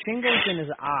he's got shingles in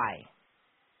his eye.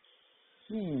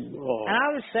 And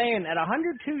I was saying, at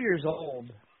 102 years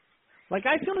old, like,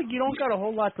 I feel like you don't got a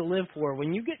whole lot to live for.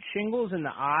 When you get shingles in the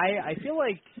eye, I feel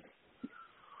like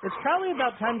it's probably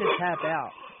about time to tap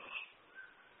out.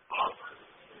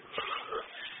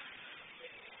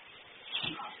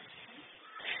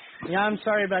 Yeah, I'm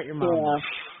sorry about your mom.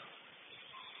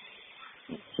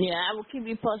 Yeah, I will keep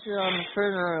you posted on the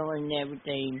funeral and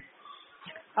everything.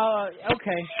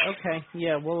 Okay.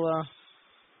 Yeah, well,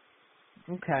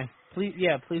 okay. Please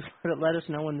let us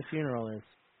know when the funeral is.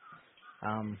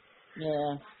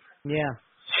 Yeah. Yeah.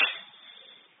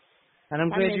 And I'm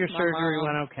glad your surgery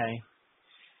went okay.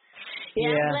 Yeah,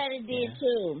 I'm glad it did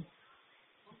too.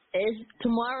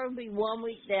 Tomorrow will be 1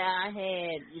 week that I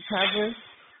had recovered.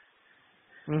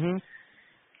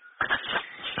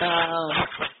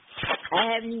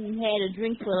 I haven't even had a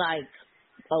drink for like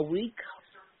a week.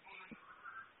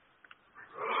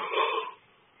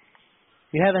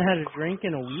 You haven't had a drink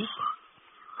in a week?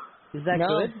 Is that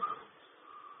good?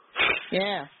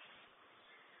 Yeah.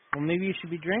 Well, maybe you should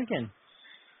be drinking.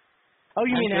 Oh,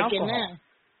 you mean alcohol? Now.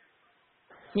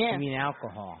 Yeah. You mean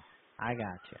alcohol. I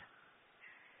gotcha.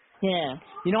 Yeah.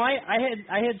 You know, I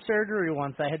had surgery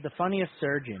once. I had the funniest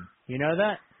surgeon. You know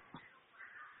that?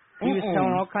 He was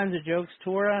telling all kinds of jokes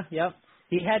to her. Yep.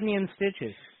 He had me in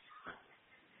stitches.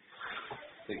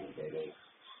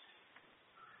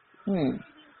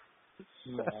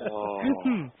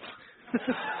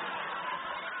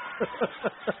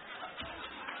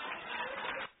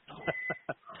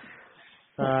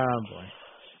 Oh, boy.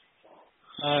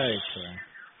 All right, sir.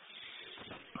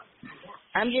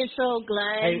 I'm just so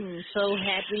glad and so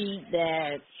happy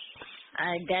that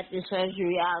I got the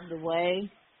surgery out of the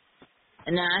way.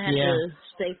 And now I have to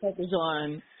stay focused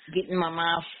on getting my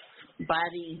mom's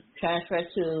body transferred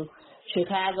to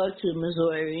Chicago to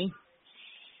Missouri.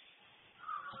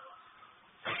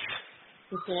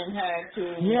 To send her to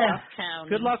North County.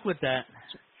 Good luck with that.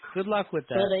 Good luck with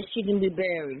that. So that she can be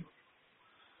buried.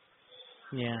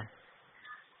 Yeah.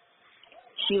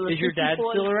 She was Is your dad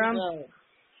still around? Old.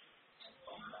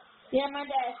 Yeah, my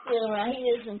dad's still around. He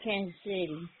lives in Kansas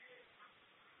City.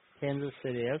 Kansas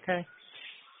City, okay.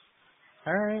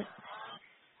 All right.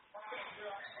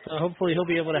 So hopefully he'll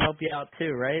be able to help you out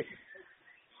too, right?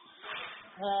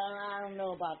 I don't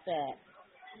know about that.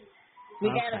 We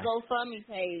got a GoFundMe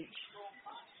page.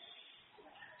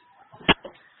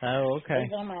 Oh, okay.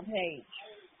 It's on my page.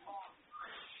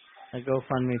 A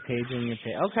GoFundMe page on your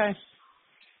page. Okay.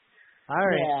 All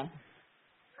right. Yeah.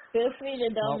 Feel free to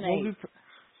donate.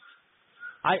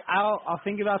 I'll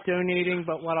think about donating,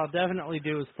 but what I'll definitely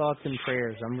do is thoughts and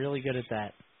prayers. I'm really good at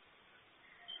that.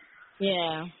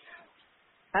 Yeah.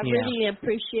 I really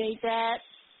appreciate that.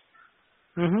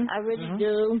 I really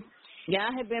do.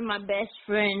 Y'all have been my best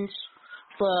friends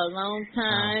for a long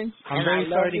time. I'm very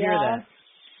sorry to hear that.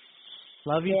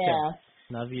 Love you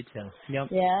too. Love you too. Yep.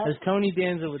 Yeah. As Tony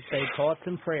Danza would say, thoughts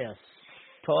and prayers.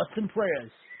 Thoughts and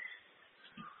prayers.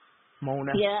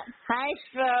 Mona. Yeah. Hi,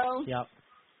 Stro. Yep.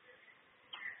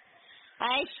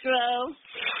 Hi, Stro.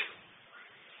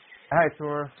 Hi,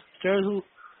 Tora. Stro's,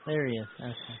 there he is.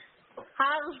 Okay.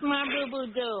 How's my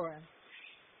boo-boo doing?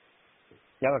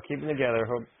 Yeah, we're keeping together.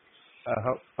 I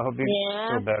hope you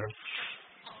feel better.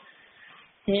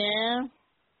 Yeah.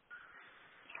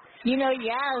 You know,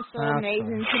 y'all are so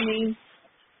amazing to me.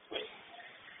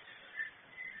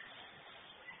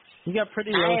 You got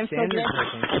pretty low standards, I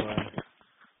think.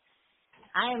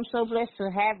 I am so blessed to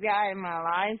have y'all in my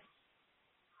life.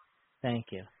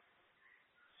 Thank you.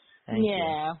 Thank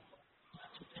you.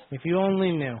 If you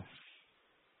only knew.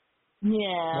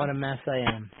 Yeah. What a mess I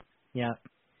am. Yep.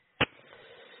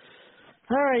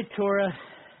 All right, Tora.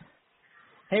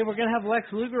 Hey, we're going to have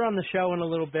Lex Luger on the show in a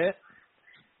little bit.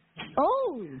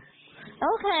 Oh,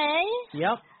 okay.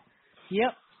 Yep.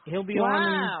 He'll be on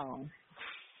in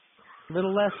a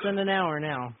little less than an hour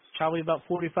now. Probably about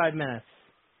 45 minutes.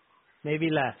 Maybe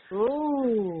less.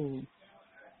 Ooh.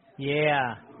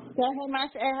 Yeah. Tell him I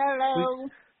said hello.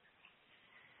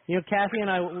 Kathy and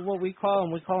I, what we call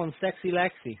him Sexy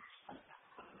Lexi.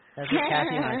 That's what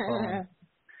Kathy and I call him.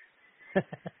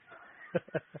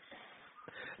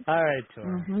 All right,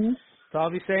 Tora. Mm-hmm. So I'll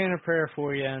be saying a prayer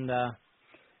for you, and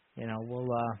we'll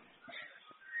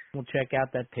check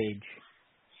out that page.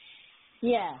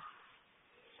 Yeah.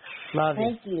 Love you.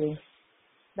 Thank you.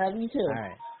 Love you too. All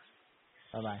right.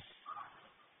 Bye-bye.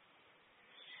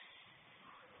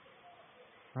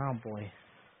 Oh, boy.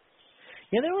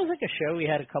 Yeah, there was like a show we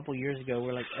had a couple years ago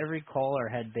where like every caller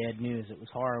had bad news. It was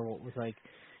horrible. It was like,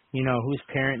 whose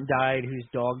parent died, whose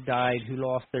dog died, who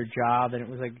lost their job, and it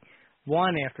was like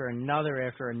one after another,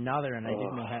 and I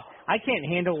didn't know how. I can't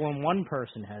handle when one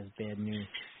person has bad news.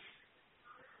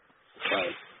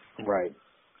 Right.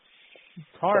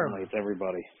 It's horrible. Suddenly it's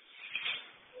everybody.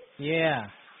 Yeah.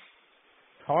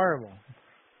 It's horrible.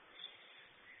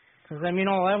 Because,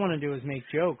 all I want to do is make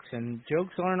jokes, and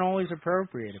jokes aren't always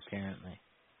appropriate, apparently.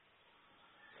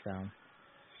 So,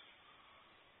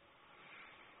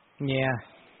 yeah.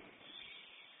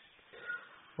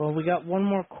 Well, we got one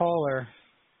more caller.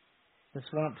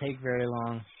 This won't take very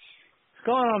long. What's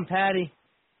going on, Patty?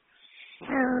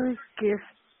 Oh, just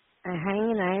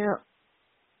hanging out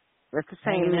with the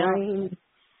family,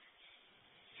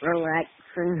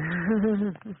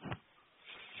 relaxing.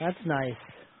 That's nice.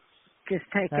 Just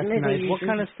taking That's it nice. easy. What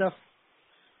kind of stuff?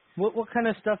 What kind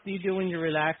of stuff do you do when you're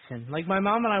relaxing? Like my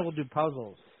mom and I will do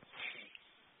puzzles.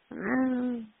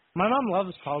 My mom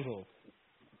loves puzzles.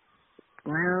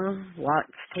 Well, watch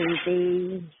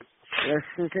TV,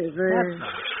 listen to the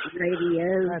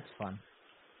radio. That's fun.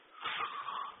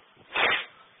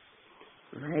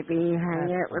 Maybe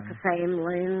hang out with the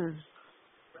family.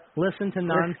 Listen to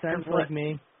nonsense like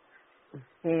me.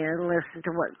 Yeah, listen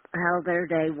to how their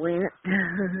day went.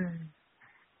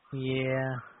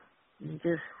 Yeah.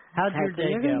 Just how'd your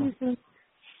day go? Easy.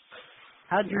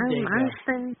 How'd your day go?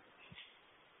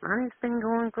 Mine's been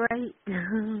going great.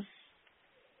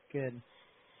 Good.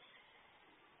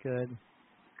 Good.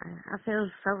 I feel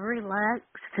so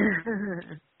relaxed.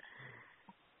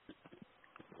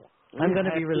 I'm going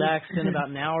to be relaxed in about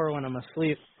an hour when I'm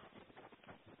asleep.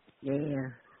 Yeah.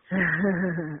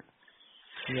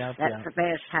 That's the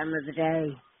best time of the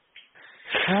day.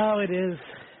 Oh, it is.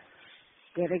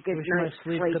 Get a good Wish night's my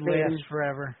sleep could in. last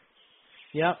forever.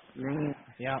 Yep. Man.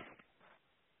 Yep.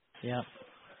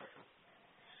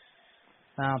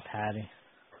 Oh, Patty.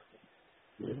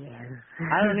 Yeah.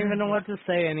 I don't even know what to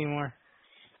say anymore.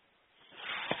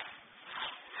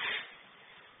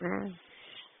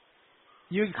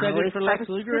 You excited for Lex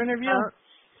Luger interview?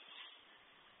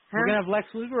 We're going to have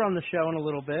Lex Luger on the show in a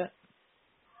little bit.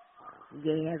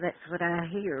 Yeah, that's what I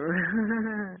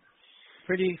hear.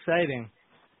 Pretty exciting.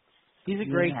 He's a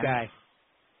great guy.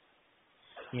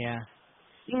 Yeah.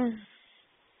 Yeah.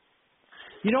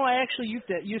 I actually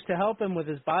used to help him with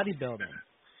his bodybuilding.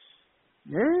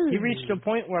 Ooh. He reached a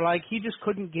point where, he just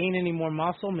couldn't gain any more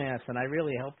muscle mass, and I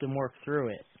really helped him work through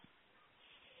it.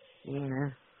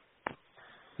 Yeah.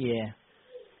 Yeah.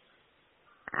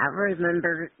 I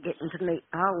remember getting to meet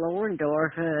Paul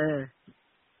Orndorff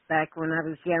back when I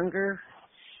was younger.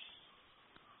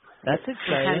 That's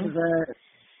exciting.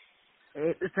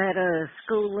 It was at a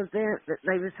school event that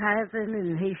they was having,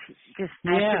 and he just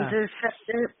happened to shut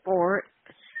up for it.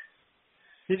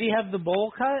 Did he have the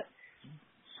bowl cut?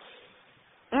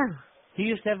 Yeah. He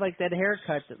used to have, that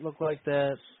haircut that looked like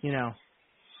the, Yeah.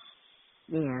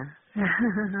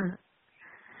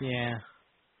 Yeah.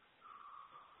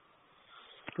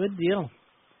 Good deal.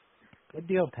 Good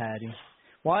deal, Patty.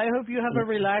 Well, I hope you have a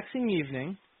relaxing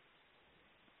evening.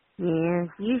 Yeah,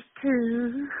 you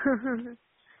too.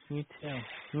 Me too.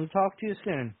 We'll talk to you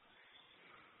soon.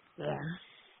 Yeah.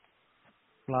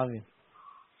 Love you.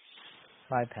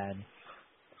 Bye, Patty.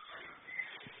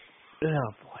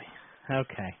 Oh, boy.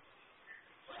 Okay.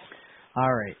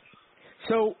 All right.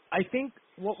 So I think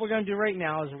what we're going to do right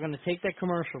now is we're going to take that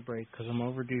commercial break because I'm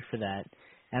overdue for that.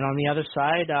 And on the other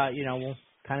side, we'll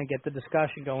kind of get the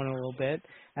discussion going a little bit.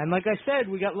 And like I said,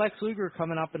 we got Lex Luger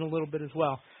coming up in a little bit as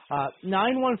well.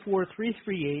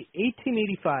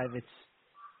 914-338-1885. It's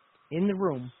in the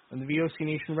room on the VOC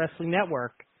Nation Wrestling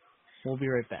Network. We'll be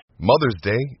right back. Mother's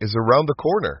Day is around the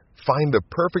corner. Find the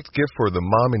perfect gift for the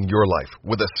mom in your life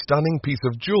with a stunning piece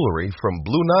of jewelry from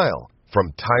Blue Nile.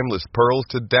 From timeless pearls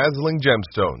to dazzling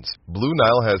gemstones, Blue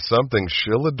Nile has something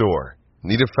she'll adore.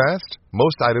 Need it fast?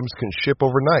 Most items can ship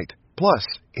overnight. Plus,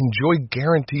 enjoy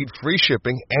guaranteed free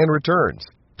shipping and returns.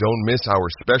 Don't miss our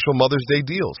special Mother's Day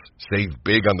deals. Save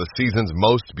big on the season's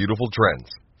most beautiful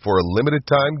trends. For a limited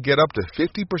time, get up to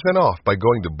 50% off by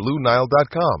going to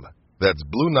BlueNile.com. That's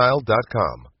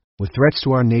BlueNile.com. With threats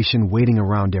to our nation waiting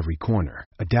around every corner,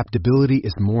 adaptability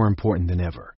is more important than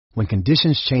ever. When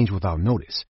conditions change without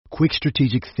notice, quick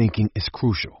strategic thinking is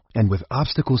crucial. And with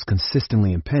obstacles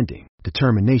consistently impending,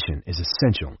 determination is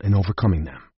essential in overcoming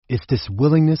them. It's this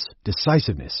willingness,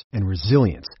 decisiveness, and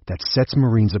resilience that sets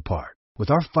Marines apart.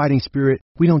 With our fighting spirit,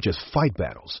 we don't just fight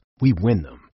battles, we win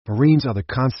them. Marines are the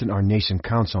constant our nation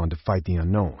counts on to fight the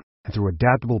unknown. And through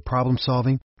adaptable problem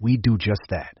solving, we do just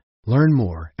that. Learn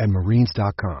more at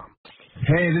Marines.com.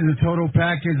 Hey, this is Total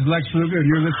Package Lex Luger.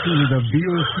 You're listening to the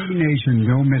VOC Nation.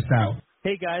 Don't miss out.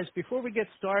 Hey, guys, before we get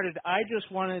started, I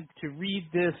just wanted to read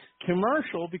this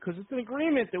commercial because it's an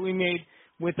agreement that we made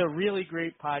with a really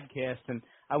great podcast, and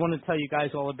I want to tell you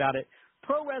guys all about it.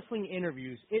 Pro Wrestling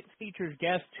Interviews. It features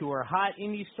guests who are hot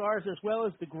indie stars as well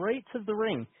as the greats of the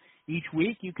ring. Each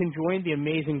week, you can join the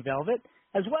Amazing Velvet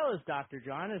as well as Dr.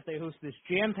 John as they host this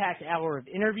jam-packed hour of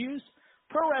interviews,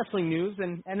 pro wrestling news,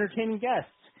 and entertaining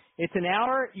guests. It's an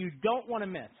hour you don't want to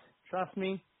miss. Trust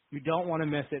me, you don't want to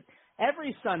miss it.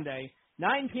 Every Sunday,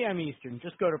 9 p.m. Eastern,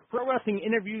 just go to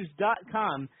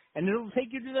ProWrestlingInterviews.com, and it'll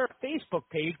take you to their Facebook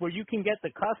page where you can get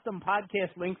the custom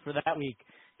podcast link for that week.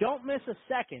 Don't miss a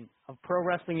second of Pro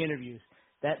Wrestling Interviews.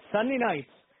 That's Sunday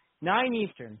nights, 9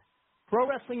 Eastern,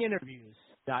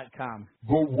 ProWrestlingInterviews.com.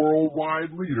 The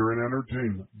worldwide leader in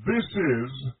entertainment. This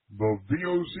is the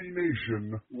VOC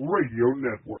Nation Radio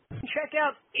Network. Check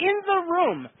out In the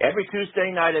Room every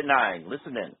Tuesday night at 9.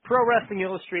 Listen in. Pro Wrestling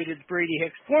Illustrated's Brady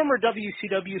Hicks, former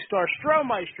WCW star Stro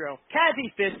Maestro,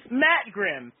 Kathy Fitz, Matt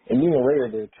Grimm. And you and Ray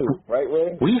are there too, right,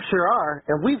 Ray? We sure are,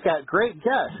 and we've got great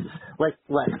guests like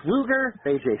Lex Luger,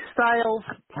 AJ Styles,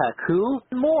 Taku,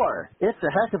 and more. It's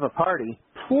a heck of a party.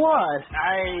 Plus,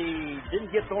 I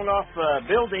didn't get thrown off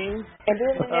buildings. And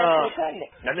didn't get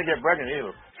pregnant. I didn't get pregnant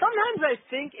either. Sometimes I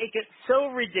think it gets so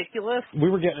ridiculous.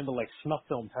 We were getting into like snuff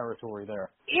film territory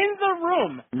there. In the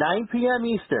Room. 9 p.m.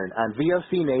 Eastern on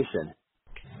VOC Nation.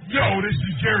 Yo, this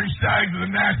is Jerry Steigers of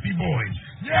the Nasty Boys.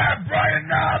 Yeah, Brian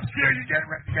Knobs here. You getting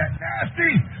ready to get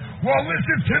nasty? Well,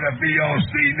 listen to the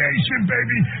VOC Nation,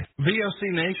 baby. VOC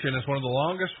Nation is one of the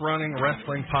longest-running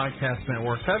wrestling podcast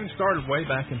networks, having started way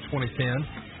back in 2010.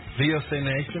 VOC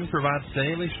Nation provides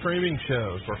daily streaming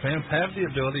shows where fans have the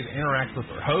ability to interact with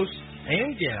their hosts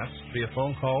and guests via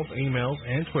phone calls, emails,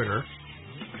 and Twitter.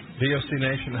 VOC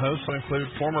Nation hosts will include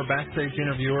former backstage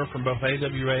interviewer from both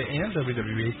AWA and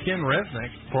WWE, Ken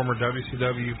Resnick, former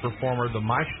WCW performer The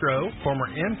Maestro, former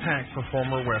Impact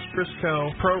performer Wes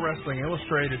Briscoe, Pro Wrestling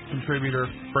Illustrated contributor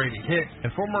Brady Hicks,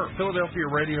 and former Philadelphia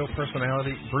radio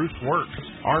personality Bruce Works.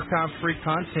 Archive-free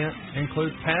content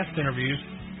includes past interviews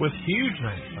with huge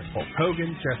names like Hulk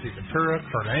Hogan, Jesse Ventura,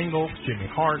 Kurt Angle, Jimmy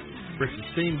Hart, Ricky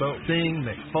Steamboat, Sting,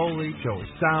 Mick Foley, Joey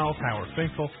Styles, Howard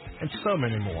Finkel, and so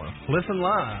many more. Listen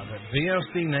live at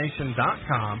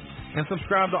VOCNation.com and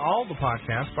subscribe to all the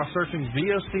podcasts by searching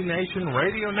VOC Nation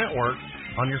Radio Network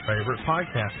on your favorite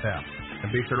podcast app.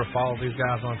 And be sure to follow these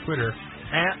guys on Twitter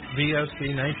at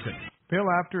VOC Nation. Bill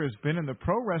Apter has been in the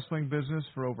pro wrestling business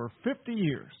for over 50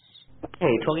 years.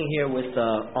 Hey, talking here with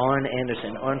Arn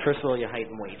Anderson. Arn, first of all, your height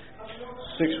and weight.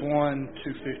 6'1",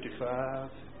 255.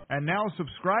 And now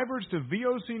subscribers to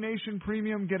VOC Nation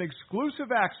Premium get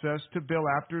exclusive access to Bill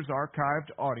Apter's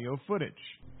archived audio footage.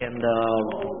 And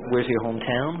where's your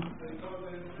hometown?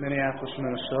 Minneapolis,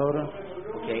 Minnesota.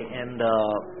 Okay, and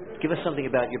give us something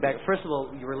about your back. First of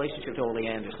all, your relationship to Ole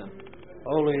Anderson.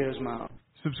 Ole is mom.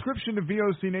 Subscription to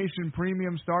VOC Nation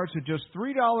Premium starts at just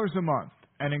 $3 a month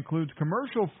and includes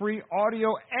commercial-free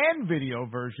audio and video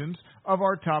versions of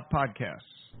our top podcasts.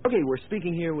 Okay, we're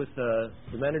speaking here with the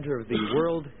manager of the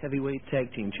World Heavyweight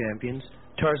Tag Team Champions,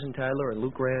 Tarzan Tyler and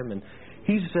Luke Ram, and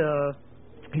he's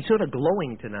sort of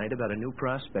glowing tonight about a new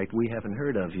prospect we haven't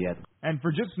heard of yet. And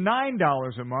for just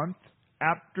 $9 a month,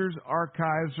 Apter's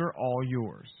archives are all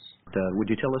yours. Would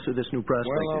you tell us who this new prospect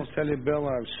is? Well, is? I'll tell you, Bill,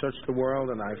 I've searched the world,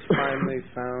 and I finally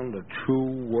found a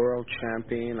true world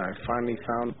champion. I finally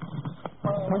found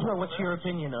What's your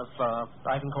opinion of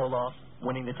Ivan Koloff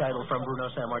winning the title from Bruno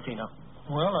Sammartino?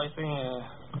 Well, I think,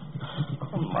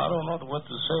 I don't know what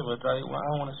to say, but I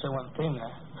want to say one thing.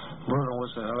 Bruno was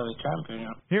a hell of a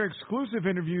champion. Hear exclusive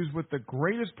interviews with the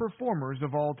greatest performers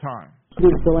of all time. This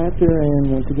is Bill After,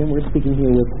 and once again, we're speaking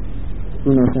here with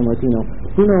Bruno Sammartino.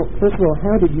 Bruno, first of all,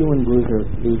 how did you and Bruiser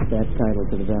lose that title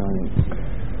to the Valiant?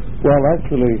 Well,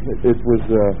 actually, it was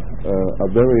a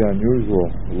very unusual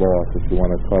loss, if you want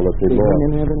to call it a Did loss.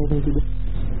 women have anything to do?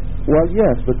 Well,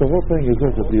 yes, but the whole thing is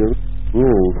this, that the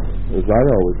rules, as I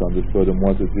always understood them,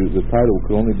 was that the title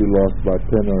could only be lost by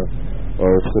pin or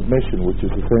submission, which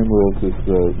is the same rules as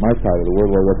my title, the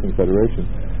World Wide Wrestling Federation.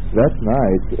 That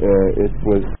night, it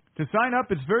was... To sign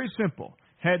up, it's very simple.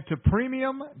 Head to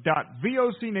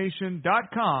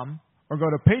premium.vocnation.com or go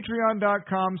to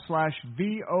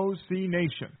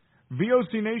patreon.com/vocnation.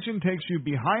 VOC Nation takes you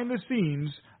behind the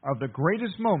scenes of the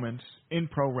greatest moments in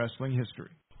pro wrestling history.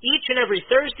 Each and every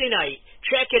Thursday night,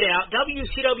 check it out.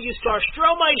 WCW star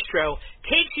Stro Maestro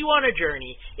takes you on a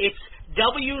journey. It's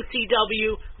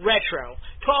WCW Retro.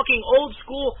 Talking old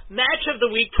school match of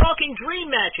the week, talking dream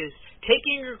matches,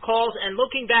 taking your calls and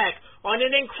looking back on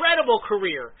an incredible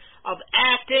career of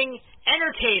acting,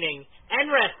 entertaining,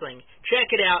 and wrestling. Check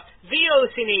it out,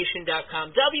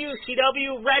 vocnation.com,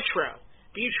 WCW Retro.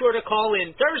 Be sure to call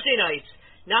in Thursday nights,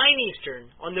 9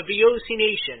 Eastern, on the VOC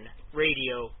Nation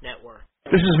Radio Network.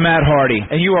 This is Matt Hardy,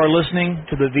 and you are listening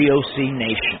to the VOC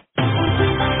Nation.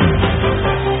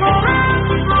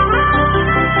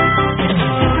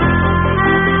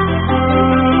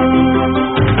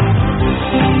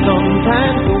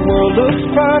 Sometimes the world looks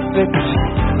perfect,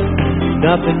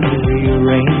 nothing to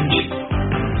rearrange.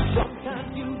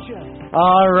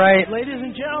 All right, ladies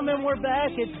and gentlemen, we're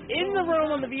back. It's In the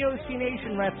Room on the VOC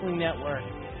Nation Wrestling Network,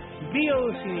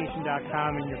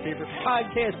 VOCNation.com, and your favorite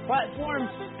podcast platforms.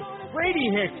 Brady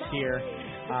Hicks here.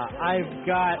 I've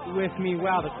got with me,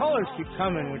 wow, the callers keep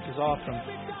coming, which is awesome.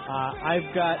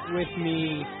 I've got with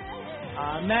me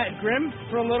Matt Grimm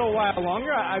for a little while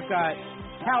longer. I've got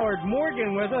Howard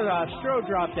Morgan with us. Stro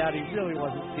dropped out. He really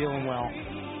wasn't feeling well.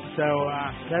 So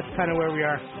that's kind of where we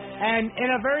are. And in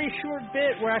a very short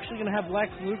bit, we're actually going to have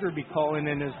Lex Luger be calling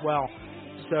in as well.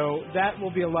 So that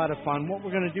will be a lot of fun. What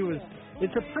we're going to do is,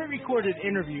 it's a pre-recorded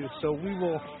interview, so we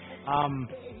will...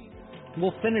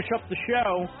 We'll finish up the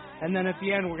show, and then at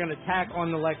the end, we're going to tack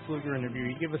on the Lex Luger interview.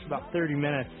 He gave us about 30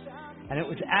 minutes, and it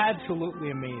was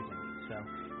absolutely amazing. So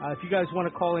if you guys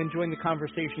want to call in, join the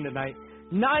conversation tonight,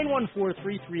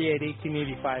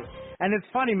 914-338-1885. And it's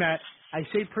funny, Matt, I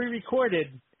say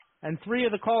pre-recorded, and 3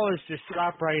 of the callers just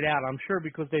dropped right out. I'm sure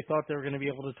because they thought they were going to be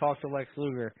able to talk to Lex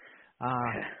Luger.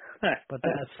 But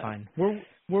that's fine.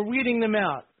 We're weeding them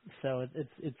out, so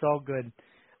it's all good.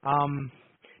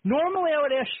 Normally, I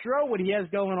would ask Stro what he has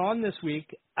going on this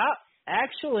week.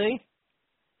 Actually,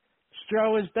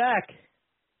 Stro is back.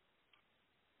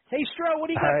 Hey, Stro, what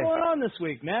do you got going on this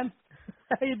week, man?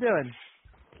 How you doing?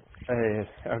 Hey,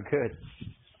 I'm good.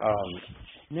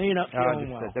 No, you're not feeling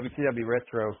well. WCW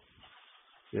Retro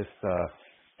this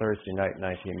Thursday night,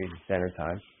 9 p.m. Eastern Standard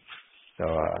Time.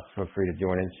 So feel free to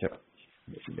join in.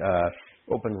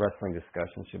 Open wrestling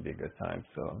discussion should be a good time.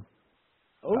 So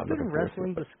open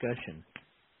wrestling discussion.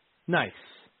 Nice.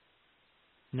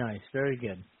 Very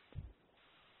good.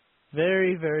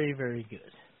 Very, very, very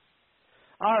good.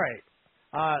 All right.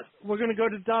 We're going to go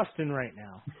to Dustin right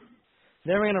now.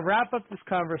 Then we're going to wrap up this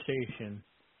conversation.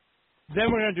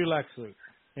 Then we're going to do Lex Luger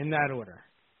in that order.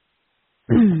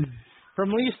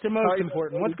 From least to most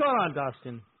important. What's going on,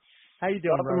 Dustin? How you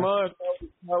doing, bro? Not much.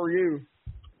 How are you?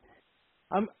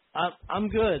 I'm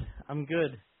good.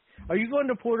 Are you going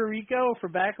to Puerto Rico for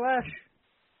Backlash?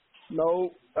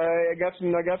 No, I got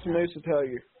some news to tell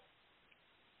you.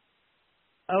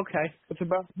 Okay. It's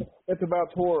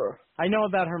about Tora. I know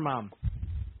about her mom.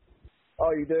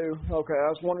 Oh, you do? Okay, I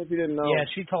was wondering if you didn't know. Yeah,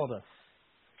 she told us.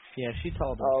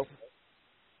 Oh.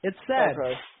 It's sad.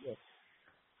 Okay. Yeah.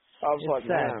 I was like,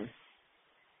 sad. Man.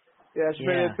 Yeah,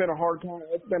 it's been a hard time.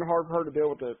 It's been hard for her to deal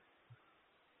with it.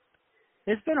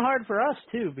 It's been hard for us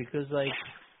too because, like,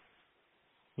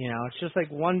 it's just like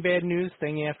one bad news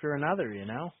thing after another,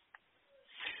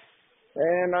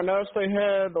 And I noticed they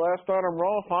had the last night on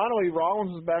Raw. Finally,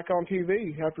 Rollins is back on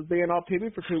TV after being off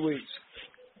TV for 2 weeks.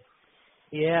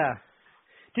 Yeah.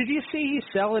 Did you see he's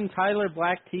selling Tyler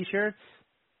Black T-shirts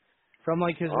from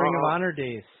like his Ring of Honor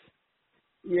days?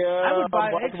 Yeah, I would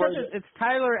buy. It's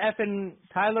Tyler Effin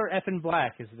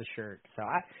Black is the shirt, so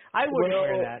I wouldn't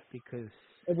wear that because.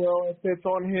 Well, it's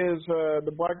on his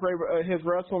the Black Raven, his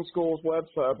wrestling school's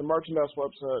website, the merchandise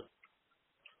website.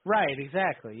 Right,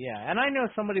 exactly, yeah. And I know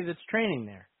somebody that's training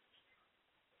there.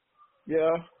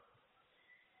 Yeah.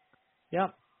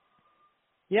 Yep.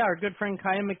 Yeah, our good friend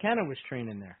Kaya McKenna was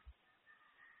training there.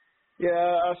 Yeah,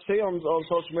 I see on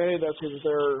social media that's who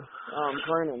they're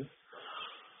training.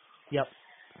 Yep.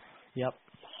 Yep.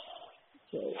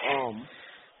 So,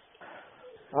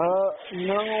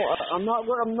 I'm not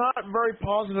very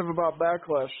positive about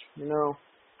Backlash. You know.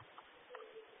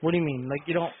 What do you mean? Like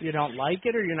you don't like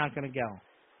it, or you're not going to go?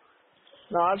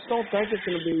 No, I just don't think it's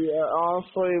going to be.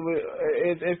 Honestly,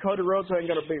 if Cody Rhodes ain't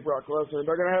going to beat Brock Lesnar,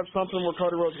 they're going to have something where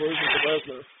Cody Rhodes loses to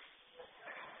Lesnar.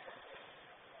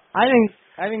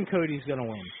 I think Cody's going to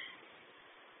win.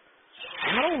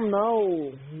 I don't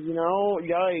know. You know,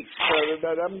 yikes!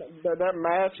 That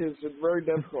match is very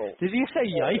difficult. Did you say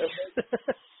yikes?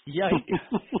 Yikes!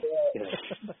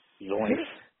 Zoinks!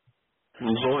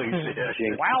 Zoinks!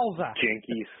 Wowza!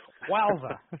 Jinkies!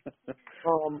 Wowza!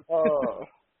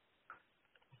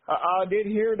 I did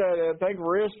hear that I think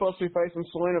Rhea's supposed to be facing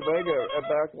Selena Vega at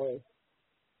Backlash.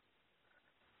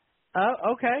 Oh,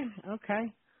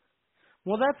 okay.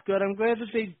 Well, that's good. I'm glad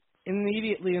that they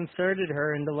immediately inserted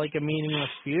her into like a meaningless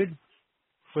feud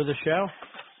for the show.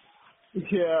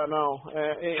 Yeah, no.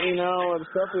 You know, and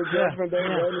stuff with Judgment Day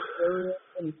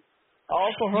and I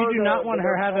also heard you do not want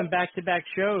her having back-to-back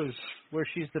shows where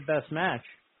she's the best match.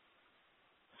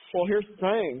 Well, here's the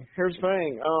thing.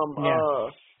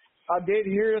 I did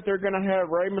hear that they're going to have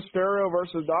Rey Mysterio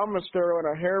versus Dom Mysterio in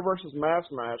a hair versus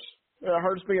mask match. I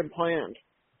heard it's being planned.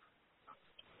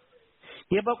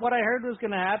 Yeah, but what I heard was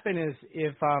going to happen is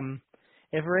if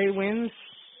Rey wins,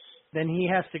 then he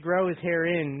has to grow his hair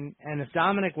in, and if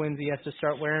Dominic wins, he has to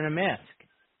start wearing a mask.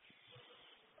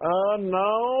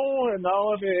 No.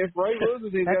 If Rey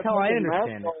loses, he's got to take his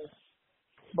mask off.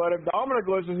 But if Dominic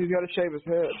loses, he's got to shave his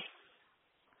head.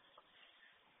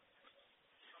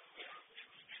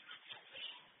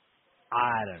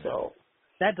 I don't know.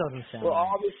 That doesn't sound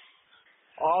right.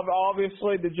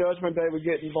 Obviously, the Judgment Day would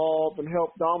get involved and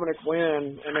help Dominic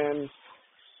win, and then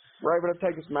Rey would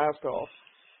take his mask off.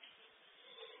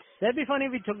 That'd be funny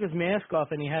if he took his mask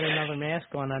off and he had another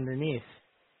mask on underneath.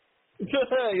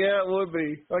 Yeah, it would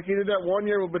be. Like he did that 1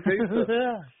 year with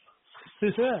Batista.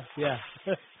 Yeah.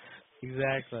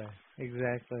 Exactly.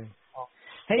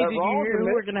 Hey, did you hear who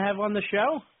we're going to have on the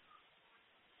show?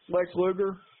 Lex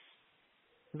Luger.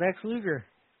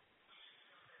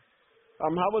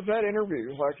 How was that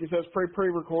interview? Like he says,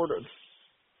 pre-recorded.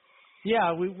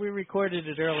 Yeah, we recorded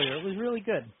it earlier. It was really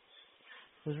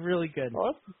good.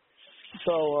 What?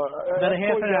 So about a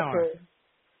half an hour.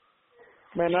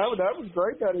 Man, that was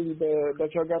great that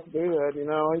y'all got to do that. You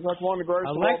know, he's like one of the greatest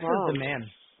of all time.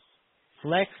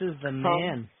 Lex is the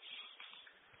man.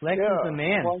 Lex is the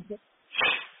man.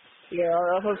 Yeah,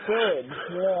 that's what I said.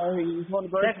 Yeah, he's one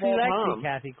of the greatest of all time. Lexi,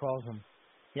 Kathy calls him.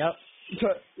 Yep.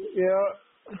 Yeah.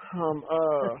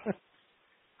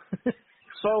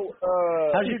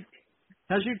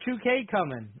 How's your 2K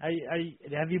coming?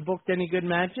 Have you booked any good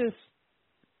matches?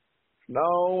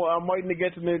 No, I'm waiting to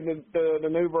get to the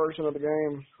new version of the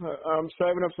game. I'm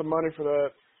saving up some money for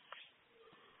that.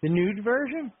 The nude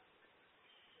version?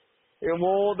 Yeah,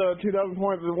 well, the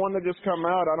 2020, the one that just come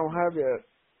out, I don't have yet.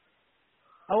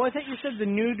 Oh, I thought you said the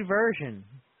nude version.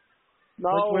 No,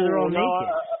 like where they're all naked.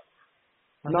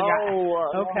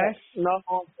 Okay. No,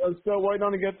 I'm still waiting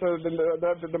on to get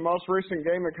the most recent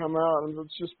game to come out, and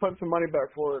let's just put some money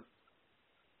back for it.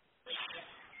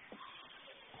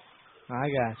 I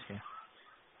got you.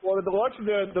 Well, the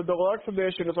deluxe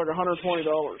edition is like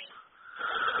 $120.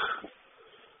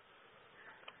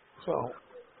 So.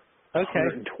 Okay.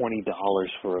 $120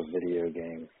 for a video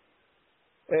game.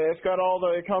 It's got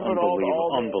it comes with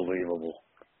unbelievable.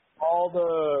 All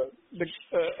the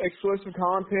exclusive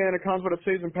content. It comes with a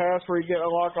season pass where you get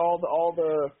unlock all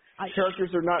the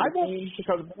characters that are not in the game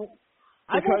because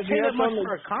I won't pay that much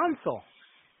for a console.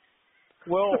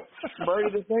 Well,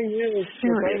 Brady, the thing is,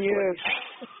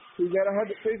 you gotta have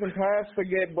the season pass to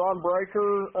get Braun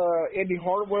Breaker, Indy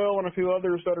Hartwell, and a few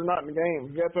others that are not in the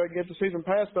game. You have to get the season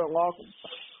pass to unlock them.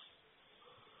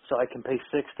 So I can pay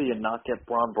 $60 and not get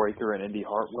Braun Breaker and Indy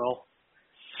Hartwell?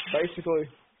 Basically.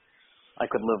 I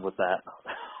could live with that.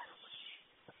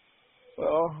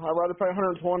 Well, I'd rather pay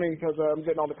 $120 because I'm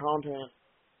getting all the content.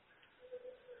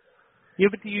 Yeah,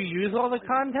 but do you use all the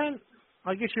content?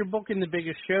 I guess you're booking the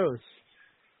biggest shows.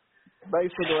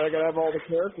 Basically, I gotta have all the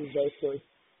characters, basically.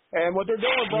 And what they're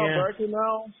doing with Braun Breaker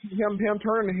now, him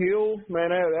turning heel,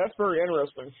 man, that's very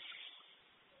interesting.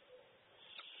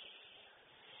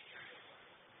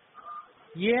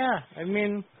 Yeah, I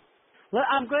mean,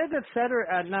 I'm glad that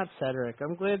not Cedric.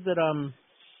 I'm glad that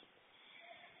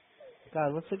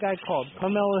God, what's the guy called?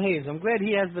 Carmelo Hayes. I'm glad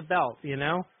he has the belt. You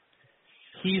know.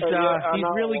 He's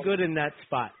really good in that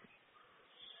spot.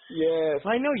 Yes.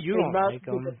 Well, I know you don't like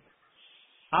him.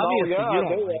 Obviously, you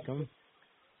don't like him.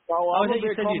 No, I thought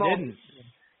you said you didn't.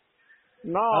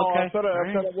 No, okay. I said I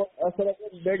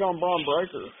wasn't big on Braun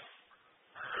Breaker.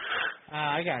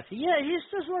 I got you. Yeah, he's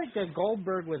just like a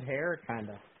Goldberg with hair, kind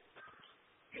of.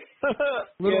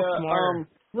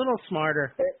 Little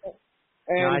smarter.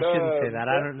 And, no, I shouldn't say that.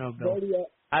 I don't know, Bill.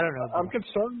 I don't know, Bill. I'm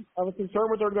concerned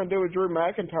what they're going to do with Drew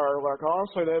McIntyre. Like,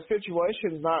 honestly, that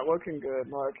situation's not looking good.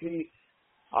 Like,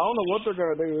 I don't know what they're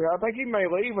going to do. I think he may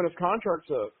leave when his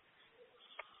contract's up.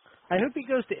 I hope he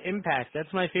goes to Impact.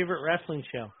 That's my favorite wrestling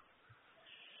show.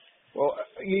 Well,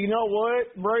 you know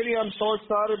what, Brady? I'm so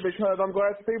excited because I'm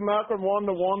glad Steve Maclin won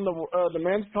the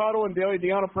men's title and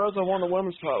Deanna Prazo won the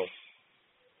women's title.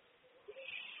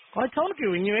 Well, I told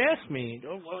you when you asked me.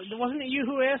 Wasn't it you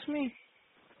who asked me?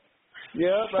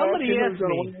 Yeah, somebody asked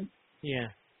me. Yeah.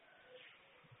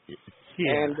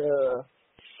 And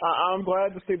I'm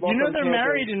glad to see both. You know they're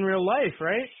married in real life,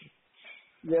 right?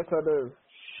 Yes, I do.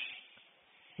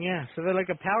 Yeah, so they're like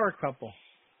a power couple.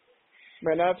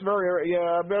 Man, that's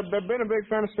I've been a big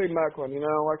fan of Steve Maclin, you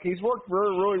know. Like, he's worked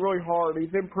really, really, really hard.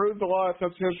 He's improved a lot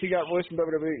since he got released from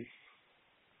WWE.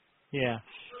 Yeah.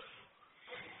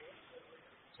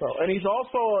 So, and he's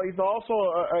also a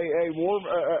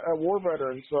war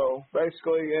veteran, so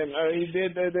basically, and he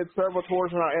did several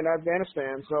tours in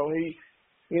Afghanistan, so he,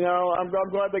 you know, I'm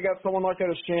glad they got someone like that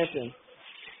as champion.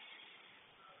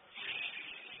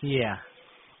 Yeah.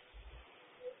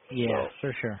 Yeah,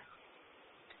 for sure.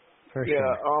 For yeah,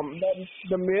 sure.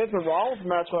 The Miz and Rollins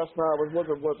match last night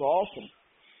was awesome.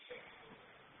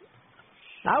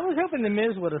 I was hoping the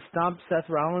Miz would have stomped Seth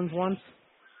Rollins once.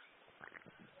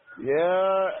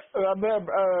 Yeah,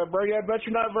 Brady, I bet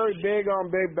you're not very big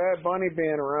on Big Bad Bunny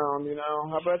being around, you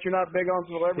know. I bet you're not big on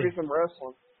celebrities in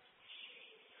wrestling.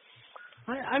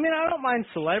 I mean, I don't mind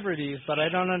celebrities, but I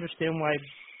don't understand why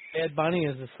Bad Bunny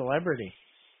is a celebrity.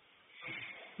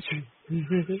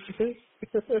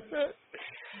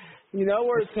 You know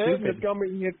where it's heading?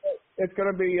 It's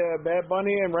gonna be Bad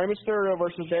Bunny and Rey Mysterio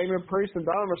versus Damian Priest and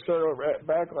Dominik Mysterio at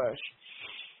Backlash.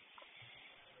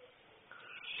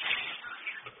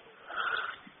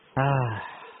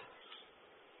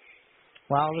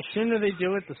 Well, the sooner they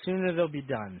do it, the sooner they'll be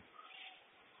done.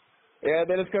 Yeah,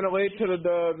 then it's going to lead to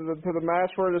the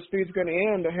match where the feud's going to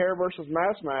end, the hair versus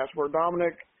mask match, where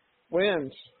Dominik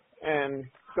wins and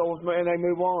they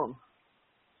move on.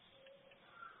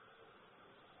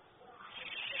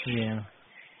 Yeah.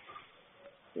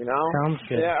 You know. Sounds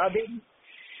good. Yeah,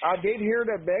 I did hear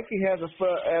that Becky has a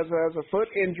foot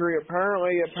injury.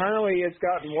 Apparently it's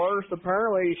gotten worse.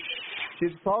 Apparently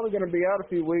she's probably going to be out a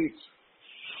few weeks.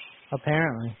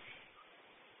 Apparently.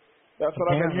 That's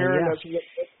what I've been hearing. Yeah.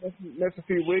 That she missed a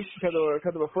few weeks because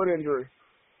of a foot injury.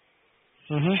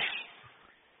 Mhm.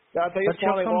 I think but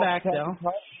she'll come back though.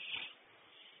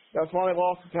 That's why they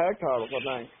lost the tag titles, I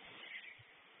think.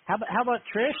 How about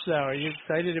Trish though? Are you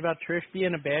excited about Trish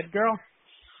being a bad girl?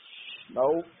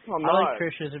 No, I'm not. I like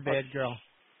Trish as a bad girl.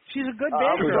 She's a good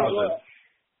bad girl.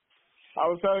 I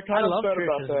was kind of upset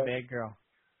about that. I love Trish as a bad girl.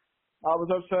 I was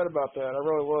upset about that. I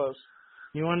really was.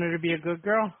 You want her to be a good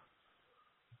girl?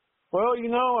 Well, you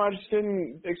know, I just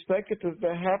didn't expect it to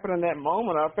happen in that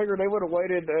moment. I figured they would have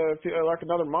waited like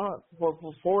another month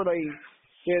before they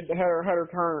had her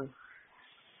turn.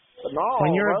 But no,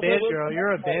 when you're a bad girl,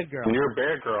 you're a bad girl. When you're a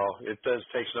bad girl, it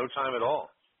takes no time at all.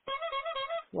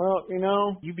 Well, you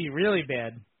know, you'd be really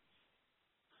bad.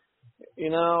 You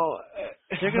know,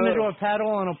 they're going to do a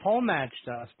paddle and a pole match,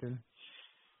 Dustin.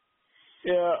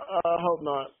 Yeah, I hope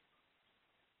not.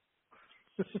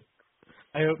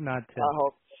 I hope not too.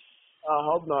 I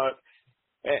hope not.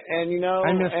 And you know,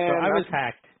 I was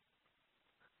hacked.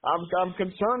 I'm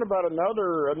concerned about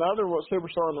another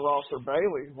superstar on the roster,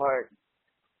 Bayley. Like,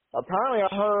 apparently,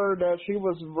 I heard that she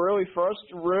was really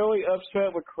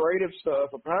upset with creative stuff.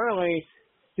 Apparently,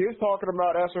 she was talking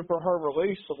about asking for her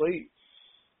release to leave.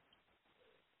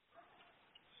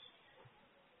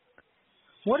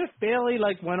 What if Bayley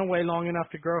went away long enough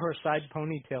to grow her side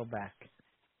ponytail back?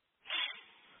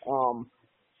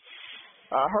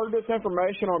 I heard this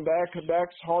information on Dax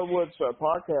Harwood's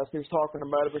podcast. He was talking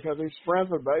about it because he's friends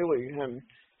with Bayley and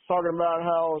talking about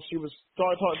how she was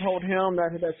told him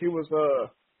that she was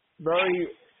very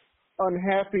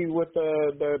unhappy with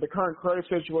the current creative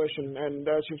situation, and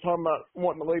she was talking about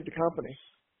wanting to leave the company.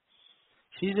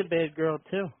 She's a bad girl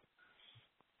too.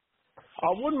 I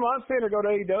wouldn't mind seeing her go to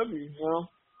AEW, you know.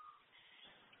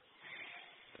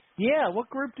 Yeah, what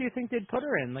group do you think they'd put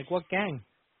her in? What gang?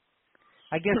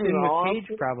 I guess in with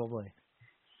Paige, probably.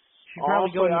 She'd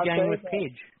probably go in the gang with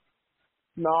Paige.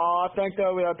 No, I think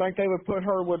they would put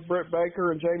her with Britt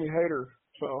Baker and Jamie Hayter.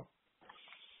 So.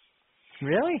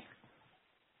 Really?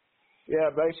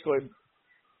 Yeah, basically.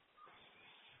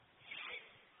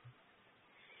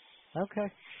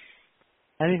 Okay.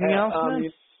 Anything else,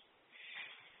 man?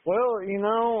 Well,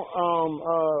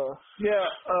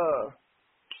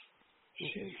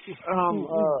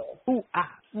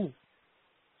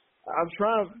 I'm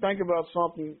trying to think about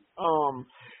something. I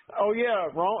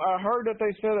heard that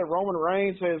they said that Roman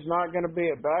Reigns is not going to be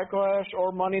at Backlash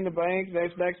or Money in the Bank.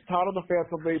 His next title defense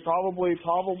will be probably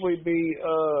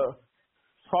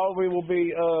will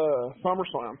be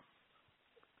SummerSlam.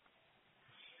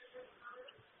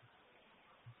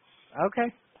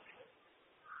 Okay.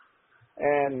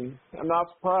 And I'm not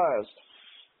surprised.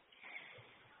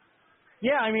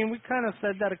 Yeah, I mean, we kind of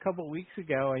said that a couple of weeks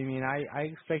ago. I mean, I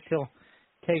expect he'll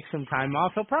take some time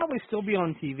off. He'll probably still be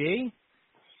on TV.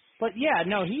 But, yeah,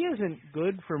 no, he isn't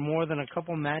good for more than a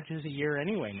couple matches a year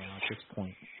anyway now at this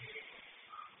point.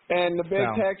 And the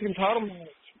big tag team title match,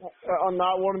 I'm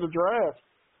not wanting to draft.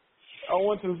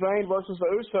 Owens and Zayn versus the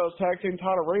Usos tag team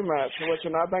title rematch,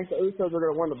 and I think the Usos are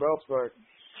going to win the belts back.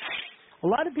 A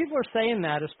lot of people are saying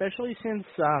that, especially since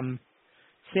Sami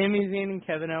Zayn and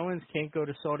Kevin Owens can't go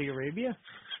to Saudi Arabia.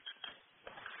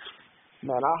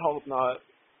 Man, I hope not.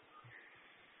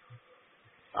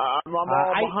 I'm all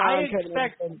behind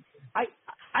Kevin Owens.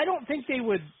 I don't think they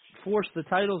would force the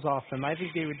titles off them. I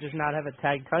think they would just not have a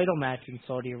tag title match in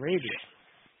Saudi Arabia.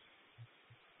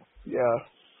 Yeah.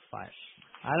 But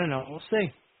I don't know. We'll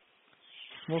see.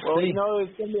 We'll see.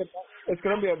 It's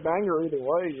gonna be a banger either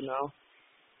way.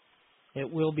 It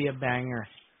will be a banger.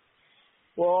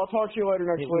 Well, I'll talk to you later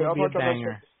next week. It will be a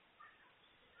banger.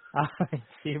 All right.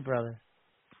 See you, brother.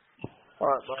 All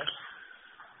right,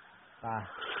 bye.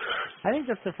 I think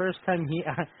that's the first time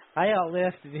I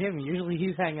outlasted him. Usually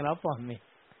he's hanging up on me.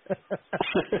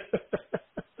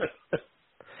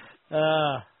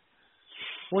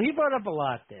 Well, he brought up a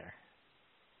lot there.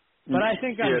 But I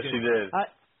think I'm good. Yes, he did.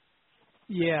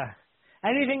 Yeah.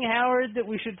 Anything, Howard, that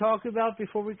we should talk about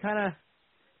before we kind of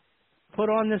put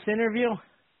on this interview?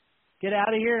 Get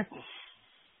out of here?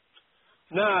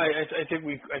 No, I think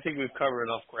we've covered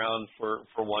enough ground for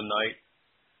one night.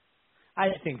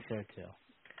 I think so too.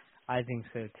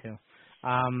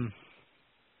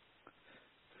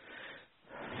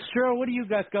 Stro, what do you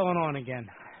got going on again?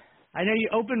 I know you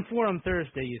opened for him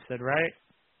Thursday, you said, right?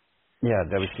 Yeah,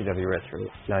 WCW Wrestling,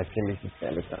 9 p.m. Eastern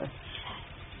Standard Time.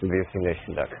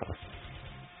 VOCNation.com.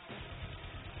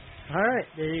 All right,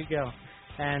 there you go.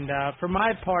 And for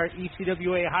my part,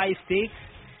 ECWA High Stakes,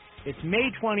 it's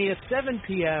May 20th, 7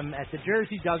 p.m. at the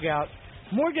Jersey Dugout,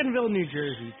 Morganville, New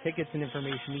Jersey. Tickets and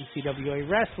information,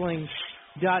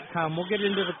 ECWAWrestling.com. We'll get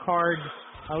into the card.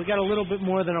 We got a little bit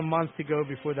more than a month to go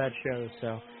before that show,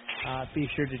 so be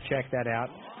sure to check that out.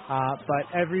 But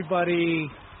everybody,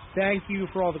 thank you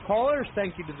for all the callers.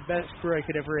 Thank you to the best crew I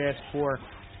could ever ask for.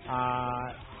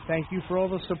 Thank you for all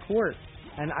the support.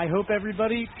 And I hope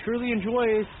everybody truly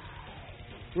enjoys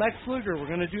Lex Luger. We're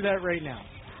going to do that right now.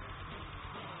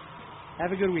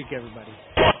 Have a good week, everybody.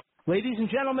 Ladies and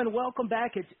gentlemen, welcome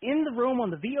back. It's In the Room on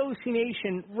the VOC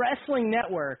Nation Wrestling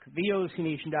Network,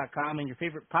 VOCNation.com, and your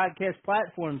favorite podcast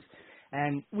platforms.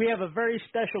 And we have a very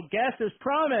special guest, as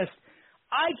promised.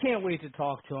 I can't wait to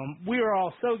talk to him. We are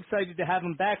all so excited to have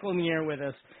him back on the air with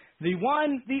us. The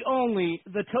one, the only,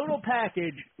 the total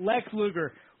package, Lex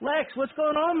Luger. Lex, what's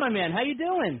going on, my man? How you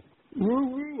doing?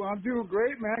 Woo-woo. I'm doing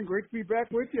great, man. Great to be back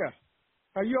with you.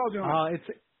 How you all doing?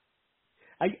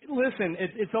 Listen,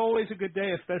 it's always a good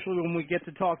day, especially when we get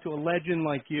to talk to a legend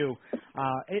like you.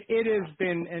 It has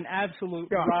been an absolute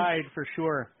ride for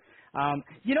sure.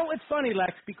 You know, it's funny,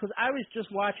 Lex, because I was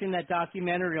just watching that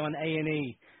documentary on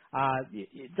A&E.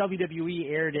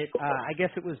 WWE aired it, I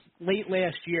guess it was late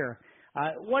last year.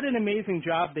 What an amazing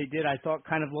job they did, I thought,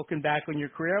 kind of looking back on your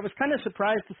career. I was kind of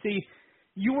surprised to see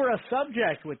you were a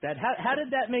subject with that. How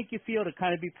did that make you feel to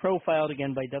kind of be profiled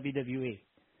again by WWE?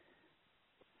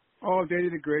 Oh, they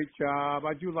did a great job.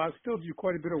 Still do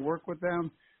quite a bit of work with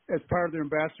them as part of their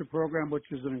ambassador program, which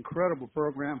is an incredible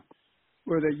program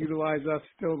where they utilize us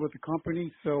still with the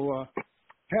company. So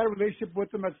had a relationship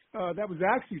with them that was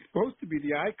actually supposed to be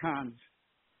the Icons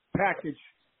package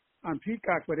on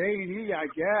Peacock, but A&E, I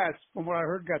guess, from what I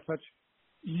heard, got such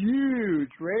huge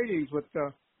ratings with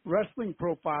the wrestling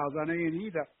profiles on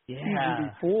A&E the season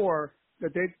before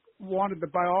that they wanted to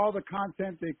buy all the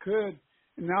content they could,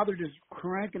 and now they're just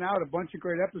cranking out a bunch of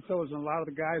great episodes, and a lot of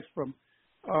the guys from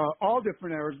all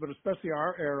different eras, but especially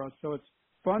our era, so it's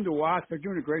fun to watch. They're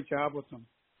doing a great job with them.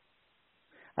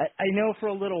 I know for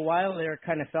a little while there it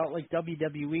kind of felt like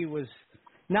WWE was,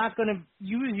 not going to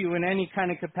use you in any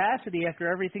kind of capacity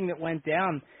after everything that went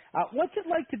down. What's it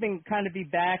like to be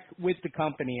back with the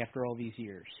company after all these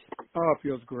years? Oh, it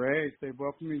feels great. They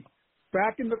welcomed me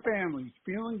back in the family.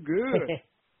 Feeling good.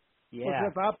 Yeah.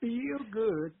 Because I feel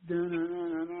good.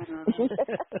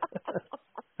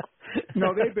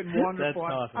 No, they've been wonderful.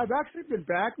 That's awesome. I've actually been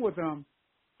back with them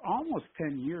almost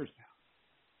 10 years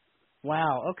now.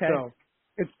 Wow, okay. So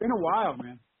it's been a while,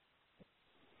 man.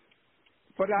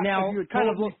 But now, if you had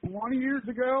told me 20 years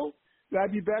ago that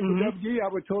I'd be back with WG, I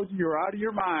would have told you you're out of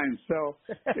your mind. So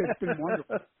it's been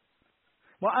wonderful.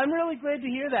 Well, I'm really glad to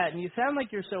hear that, and you sound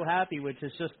like you're so happy, which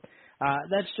is just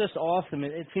that's just awesome.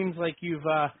 It seems like you've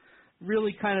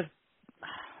really kind of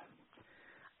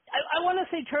I want to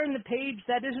say turn the page.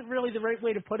 That isn't really the right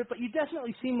way to put it, but you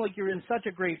definitely seem like you're in such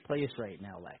a great place right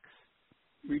now, Lex.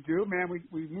 We do, man.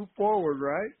 We move forward,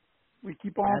 right? We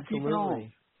keep on keeping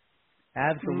on.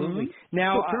 Absolutely. Mm-hmm.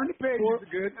 Now, so turn the page is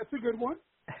good. That's a good one.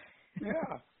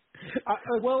 Yeah.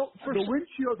 Well, the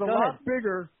windshield's a lot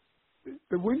bigger.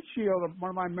 The windshield, one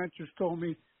of my mentors told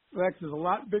me, Lex, is a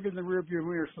lot bigger than the rearview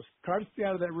mirror, so try to stay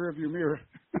out of that rearview mirror.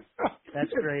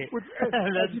 That's great.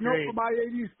 As you know, for my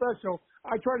 80s special,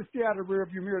 I try to stay out of the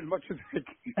rearview mirror as much as I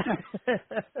can.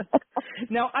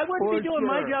 Now, I wouldn't be doing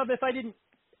my job if I didn't.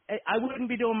 I wouldn't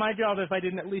be doing my job if I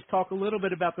didn't at least talk a little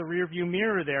bit about the rearview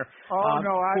mirror there. Oh,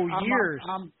 no, for years.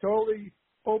 I'm totally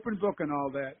open book and all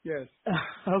that, yes.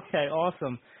 Okay,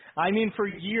 awesome. I mean, for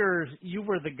years, you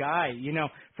were the guy, you know.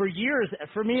 For years,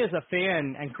 for me as a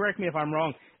fan, and correct me if I'm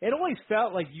wrong, it always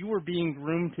felt like you were being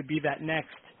groomed to be that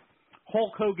next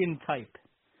Hulk Hogan type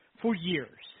for years.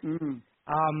 Mm-hmm.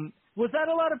 Was that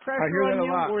a lot of pressure on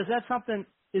you, or is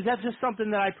that just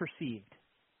something that I perceived?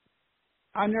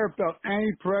 I never felt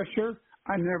any pressure.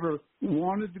 I never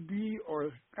wanted to be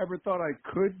or ever thought I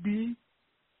could be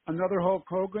another Hulk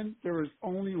Hogan. There was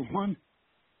only one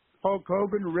Hulk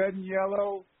Hogan, red and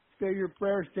yellow, say your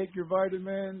prayers, take your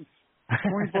vitamins,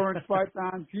 24-inch 5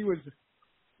 pounds. He was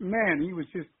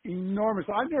just enormous.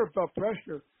 I never felt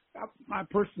pressure. My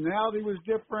personality was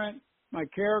different. My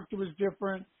character was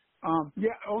different.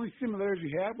 Only similarities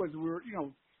we had was we were,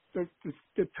 the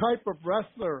type of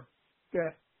wrestler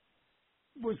that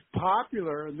was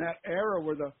popular in that era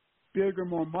were the bigger,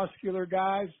 more muscular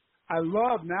guys. I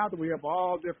love now that we have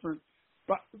all different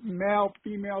male,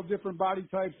 female, different body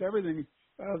types, everything.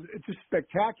 It's just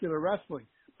spectacular wrestling.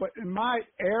 But in my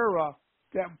era,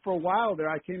 that for a while there,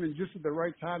 I came in just at the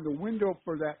right time. The window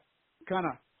for that kind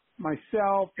of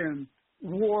myself and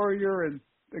Warrior and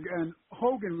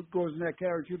Hogan goes in that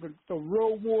category too. But the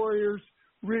Road Warriors,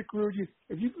 Rick Rude,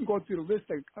 if you can go through the list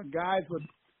of guys with,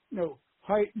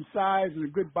 height and size and a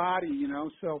good body,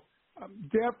 So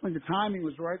definitely the timing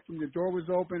was right from the door was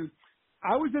open.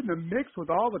 I was in the mix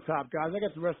with all the top guys. I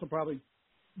got to wrestle probably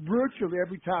virtually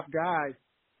every top guy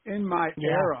in my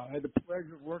era. I had the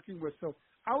pleasure of working with. So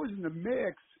I was in the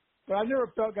mix, but I never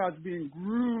felt I was being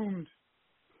groomed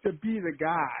to be the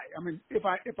guy. I mean, if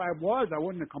I was, I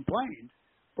wouldn't have complained.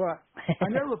 But I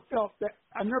never felt that.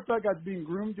 I never felt I was being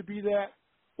groomed to be that,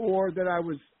 or that I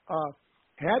was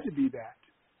had to be that.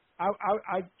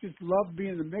 I just loved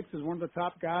being in the mix as one of the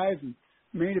top guys and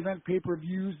main event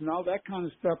pay-per-views and all that kind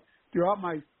of stuff throughout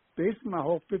basically my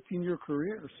whole 15-year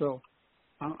career. So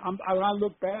when I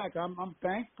look back, I'm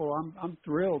thankful. I'm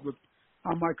thrilled with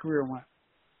how my career went.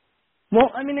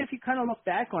 Well, I mean, if you kind of look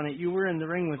back on it, you were in the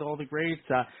ring with all the greats.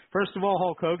 First of all,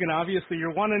 Hulk Hogan, obviously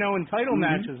you're 1-0 in title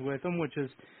matches with him, which is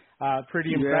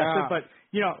pretty impressive. But,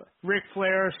 Ric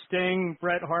Flair, Sting,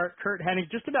 Bret Hart, Kurt Hennig,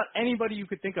 just about anybody you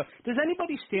could think of. Does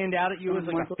anybody stand out at you as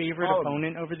like a favorite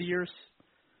opponent over the years?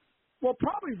 Well,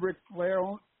 probably Ric Flair,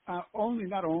 not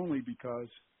only because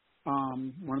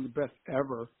one of the best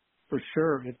ever, for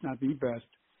sure, if not the best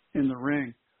in the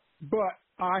ring. But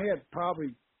I had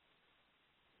probably,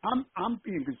 I'm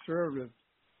being conservative,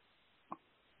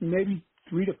 maybe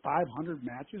 300 to 500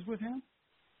 matches with him.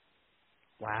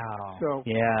 Wow. So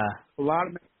a lot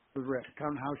of matches with Rick,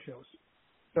 counting house shows.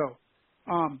 So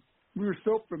we were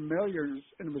so familiar, and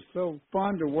it was so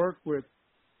fun to work with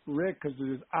Rick because of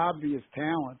his obvious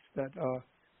talents that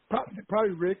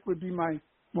probably Rick would be my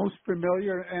most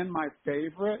familiar and my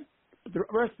favorite. But the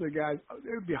rest of the guys,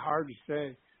 it would be hard to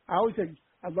say. I always said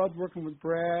I loved working with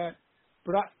Brad,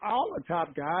 but all the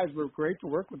top guys were great to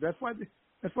work with. That's why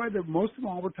most of them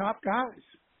all were top guys.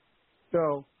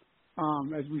 So,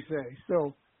 as we say.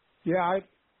 So,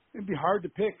 it'd be hard to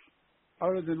pick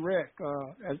other than Rick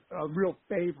as a real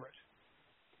favorite.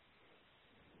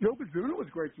 Yokozuna was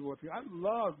great to work with. I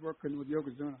loved working with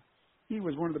Yokozuna. He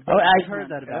was one of the best. Oh, I've heard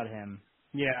that about him.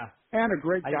 Yeah. And a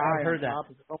great guy. I've heard that.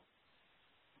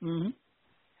 Mm-hmm.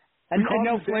 And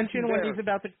no flinching when he's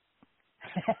about to.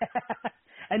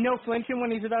 And no flinching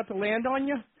when he's about to land on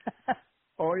you.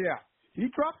 Oh yeah, he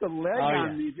dropped a leg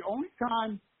on me. The only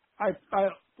time I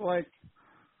like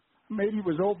maybe it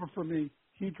was over for me.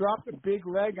 He dropped a big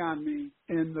leg on me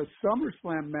in the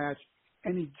SummerSlam match,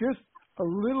 and he just a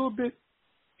little bit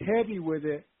heavy with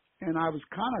it, and I was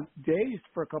kind of dazed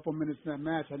for a couple minutes in that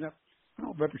match. I don't know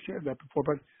if I've ever shared that before,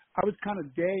 but I was kind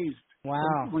of dazed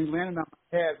when he landed on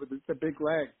my head with the big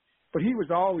leg. But he was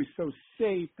always so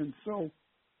safe and so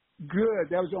good.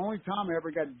 That was the only time I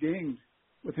ever got dinged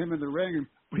with him in the ring.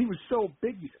 But he was so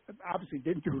big, he obviously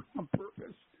didn't do it on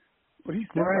purpose. But he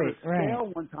set up a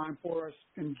scale one time for us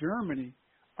in Germany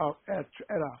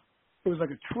it was like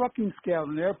a trucking scale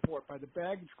in an airport by the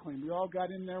baggage claim. We all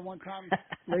got in there one time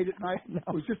late at night.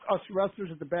 It was just us wrestlers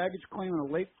at the baggage claim on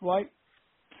a late flight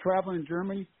traveling in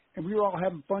Germany, and we were all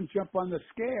having fun jump on the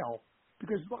scale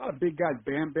because a lot of big guys,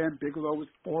 Bam Bam Bigelow was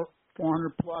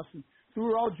 400 plus, and so we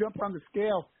were all jumping on the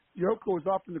scale. Yoko was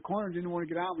off in the corner and didn't want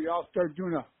to get out. We all started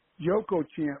doing a Yoko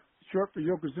chant, short for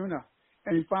Yokozuna,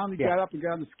 and he finally got up and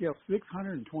got on the scale,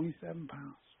 627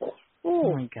 pounds.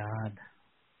 Oh my God.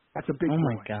 That's a big boy. Oh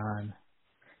my God.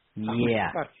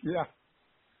 Yeah.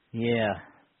 Yeah.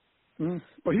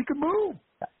 But he could move.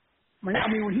 I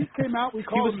mean, when he came out, we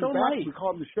called him we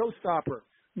called him the showstopper.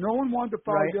 No one wanted to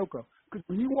follow Yoko because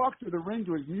when he walked through the ring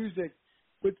to his music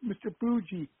with Mr.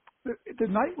 Fuji, the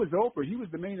night was over. He was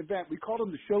the main event. We called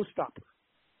him the showstopper.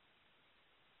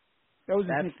 That was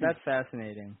that's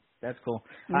fascinating. That's cool.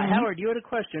 Howard, you had a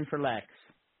question for Lex.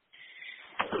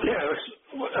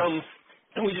 Yeah.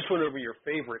 And we just went over your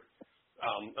favorite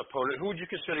opponent. Who would you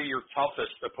consider your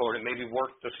toughest opponent? Maybe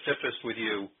worked the stiffest with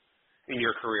you in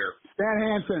your career? Stan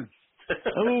Hansen.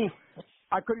 Oh,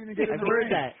 I couldn't even get in the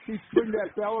ring. He'd swing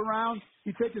that bell around.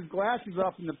 He'd take his glasses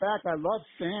off in the back. I love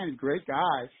Stan. He's a great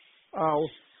guy.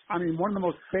 I mean, one of the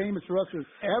most famous wrestlers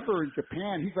ever in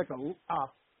Japan. He's like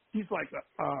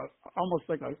almost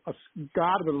like a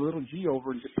god with a little G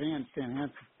over in Japan, Stan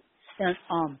Hansen. And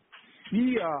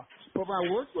but when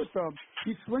I worked with him,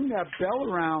 he'd swing that bell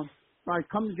around. I'd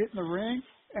come to get in the ring,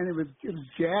 and it was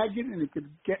jagged, and it could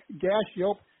gash you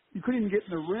up. You couldn't even get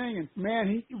in the ring. And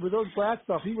man, with those glasses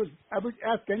off, I would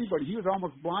ask anybody, he was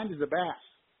almost blind as a bat.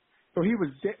 So he was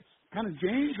kind of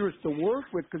dangerous to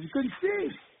work with because he couldn't see.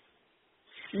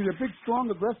 He was a big, strong,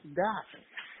 aggressive guy.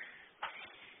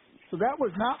 So that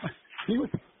was not. He was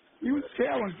a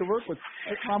challenge to work with.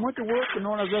 I went to work and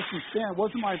when I was wrestling Stan, it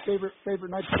wasn't my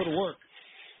favorite night to go to work.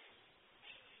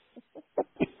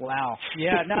 Wow.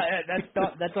 Yeah. No,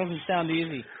 that doesn't sound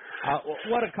easy.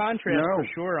 What a contrast for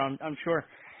sure. I'm sure.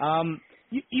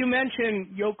 You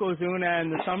mentioned Yokozuna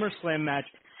and the SummerSlam match.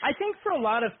 I think for a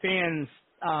lot of fans,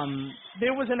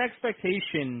 there was an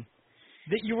expectation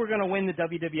that you were going to win the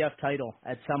WWF title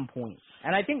at some point.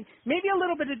 And I think maybe a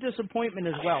little bit of disappointment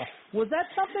as well. Was that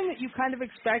something that you kind of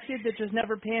expected that just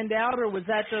never panned out, or was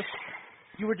that just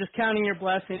you were just counting your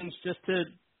blessings just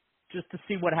to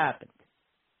see what happened?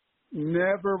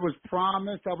 Never was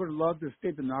promised. I would have loved to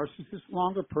stay the narcissist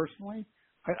longer personally.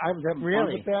 I was having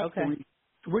fun with that. Okay. So we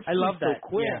switched I love me that. so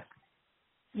quick.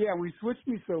 Yeah, we switched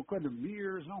me so quick. The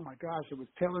mirrors, oh my gosh, it was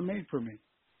tailor-made for me,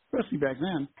 especially back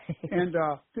then, and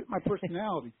fit my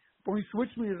personality. But when he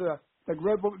switched me to the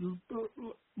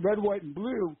red, white, and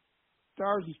blue,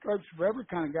 stars and stripes forever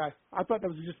kind of guy, I thought that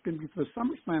was just going to be for the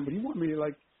SummerSlam, but he wanted me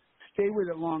to stay with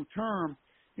it long term.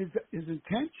 His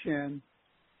intention,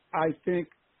 I think,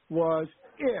 was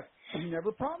and he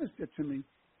never promised it to me,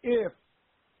 if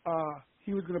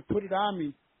he was going to put it on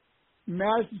me.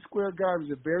 Madison Square Garden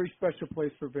is a very special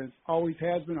place for Vince. Always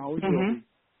has been, always will be.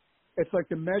 It's like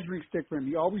the measuring stick for him.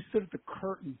 He always stood at the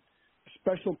curtain, a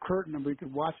special curtain, and we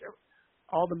could watch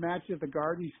all the matches at the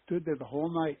Garden. He stood there the whole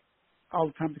night, all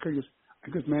the time.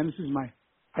 He goes, man, this is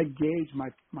I gauge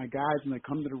my guys when they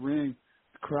come to the ring,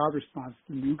 the crowd response.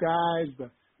 The new guys, the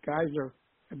guys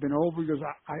have been over. He goes,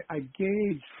 I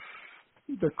gauge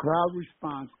the crowd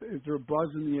response. Is there a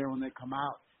buzz in the air when they come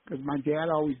out? Because my dad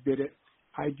always did it.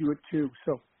 I do it too.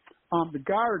 So the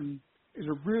Garden is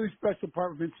a really special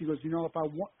part of Vince. He goes,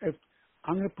 if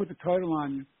I'm going to put the title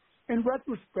on you. In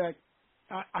retrospect,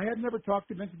 I had never talked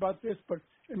to Vince about this, but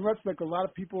in retrospect, a lot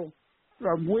of people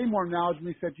are way more knowledgeable.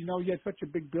 He said, you had such a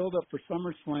big build-up for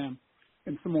SummerSlam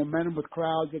and some momentum with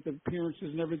crowds at the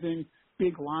appearances and everything,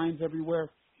 big lines everywhere.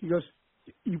 He goes,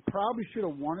 you probably should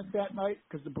have won it that night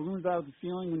because the balloons out of the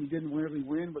ceiling when you didn't really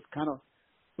win was kind of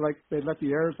like they let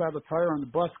the airs out of the tire on the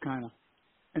bus kind of.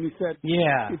 And he said,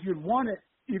 if you'd won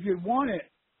it,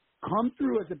 come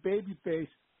through as a babyface,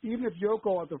 even if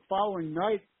Yoko the following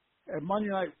night at Monday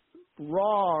Night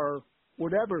Raw or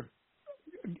whatever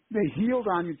they healed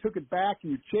on you, took it back,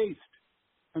 and you chased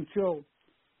until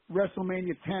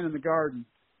WrestleMania 10 in the Garden.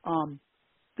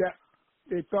 That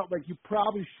they felt like you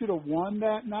probably should have won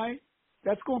that night.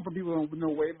 That's going from people who know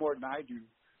way more than I do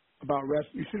about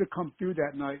wrestling. You should have come through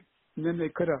that night, and then they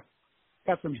could have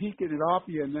got some heat getting it off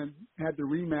you, and then had the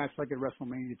rematch like at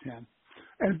WrestleMania 10.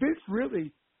 And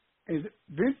Vince's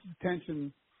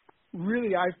intention,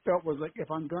 really, I felt was like,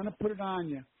 if I'm going to put it on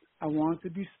you, I want it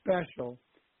to be special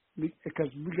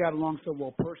because we got along so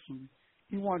well personally.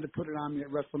 He wanted to put it on me at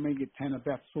WrestleMania 10 if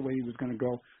that's the way he was going to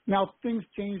go. Now, things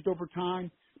changed over time.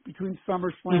 Between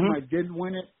SummerSlam, I didn't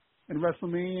win it, and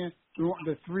WrestleMania, we went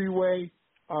the three-way.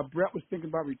 Brett was thinking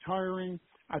about retiring.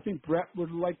 I think Brett would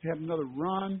like to have another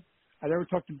run. I never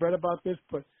talked to Brett about this,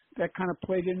 but that kind of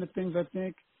played into things, I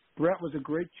think. Brett was a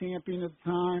great champion at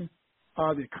the time.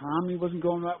 The economy wasn't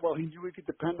going that well. He knew he could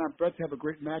depend on Brett to have a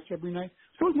great match every night.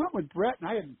 So we went with Brett, and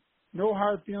I had no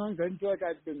hard feelings. I didn't feel like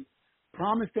I'd been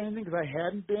promised anything because I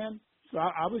hadn't been. So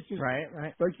I was just,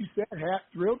 like you said,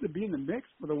 thrilled to be in the mix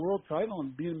for the world title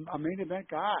and being a main event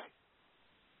guy.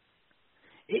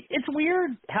 It's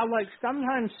weird how, like,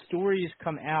 sometimes stories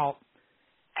come out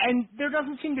and there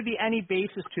doesn't seem to be any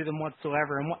basis to them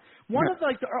whatsoever. And one of,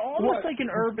 like, almost like an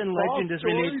urban legend is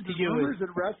related to you. Rumors in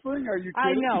wrestling? Are you I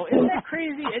kidding? know. Isn't that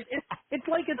crazy? It's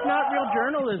like it's not real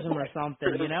journalism or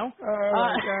something, you know? Oh,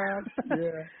 my God.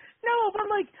 Yeah. No, but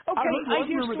like, okay, I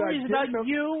hear stories about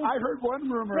you. I heard one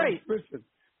rumor. Right. Listen,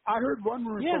 I heard one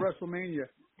rumor for WrestleMania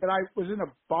that I was in a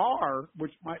bar,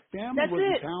 which my family was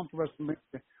in town for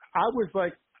WrestleMania. I was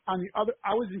like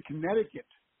I was in Connecticut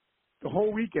the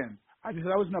whole weekend. I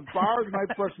was in a bar the night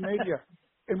for WrestleMania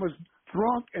and was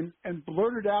drunk and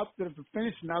blurted out that at the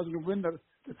finish and I was going to win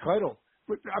the title.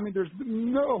 But I mean,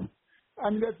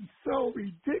 that's so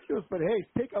ridiculous. But hey,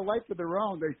 take a life of their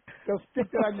own. They'll stick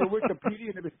that on your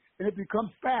Wikipedia and it becomes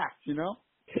fact. You know.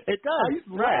 It does.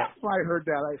 I laughed when I heard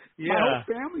that. My whole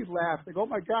family laughed. They go, "Oh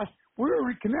my gosh, we were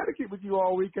in Connecticut with you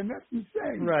all weekend. That's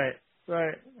insane." Right.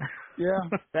 Yeah.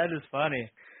 That is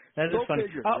funny. That is funny.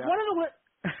 Figure,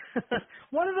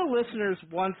 One of the listeners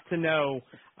wants to know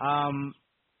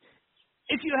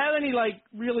if you have any like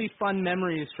really fun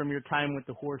memories from your time with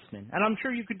the Horsemen, and I'm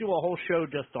sure you could do a whole show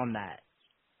just on that.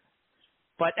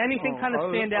 But anything kind of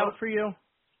stand out for you?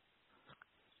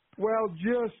 Well,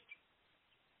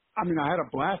 I had a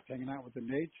blast hanging out with the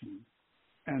Nates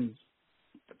and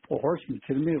the Horsemen.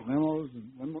 Kidding me? Limos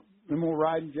and limo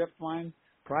riding, jet flying,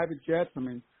 private jets. I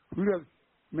mean,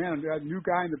 man, a new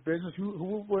guy in the business.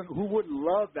 Who wouldn't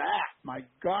love that? My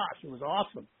gosh, it was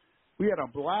awesome. We had a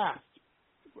blast.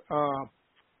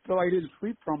 Till I didn't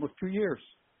sleep for almost 2 years.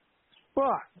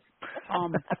 But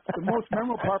the most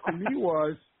memorable part for me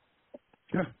was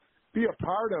to be a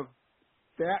part of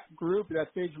that group at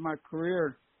that stage of my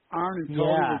career. Arn and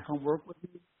Tony would come work with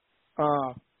me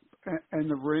in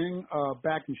the ring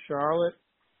back in Charlotte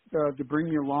to bring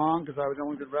me along because I was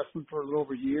only been wrestling for a little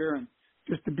over a year, and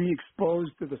just to be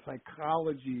exposed to the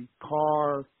psychology,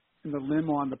 car, and the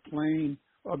limo on the plane,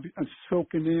 and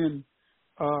soaking in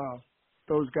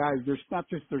those guys. There's not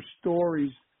just their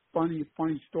stories, funny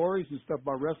stories and stuff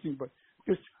about wrestling, but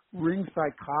just ring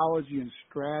psychology and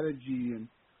strategy and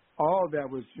all of that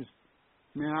was just,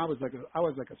 man, I was like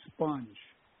a sponge.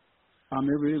 It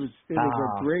was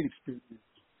a great experience.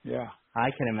 Yeah,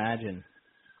 I can imagine.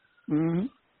 Mm-hmm.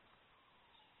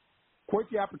 Quite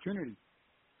the opportunity.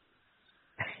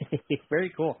 Very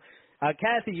cool.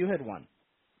 Kathy, you had one.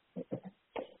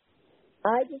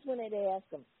 I just wanted to ask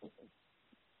him,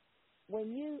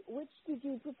 which did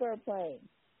you prefer playing?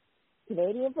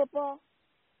 Canadian football,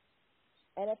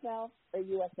 NFL, or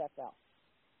USFL?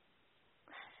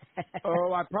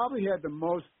 I probably had the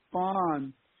most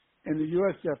fun in the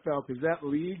USFL because that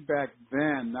league back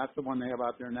then, not the one they have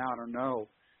out there now, I don't know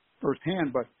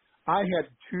firsthand, but I had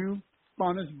two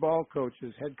funnest ball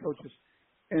coaches, head coaches,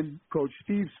 and Coach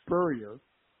Steve Spurrier,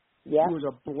 who was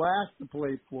a blast to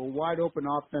play for, wide open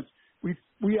offense.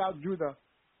 We outdrew the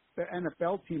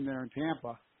NFL team there in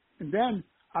Tampa. And then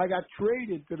I got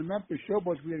traded to the Memphis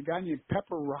Showboats. We had a guy named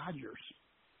Pepper Rogers.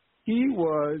 He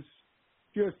was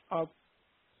just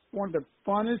one of the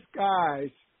funnest guys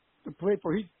to play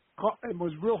for. It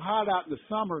was real hot out in the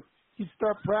summer. He'd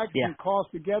start practicing and call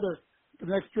us together for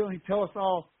the next drill, and he'd tell us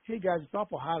all, "Hey, guys, it's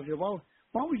awful hot here. Why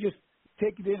don't we just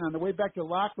take it in?" On the way back to the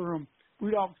locker room,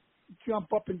 we'd all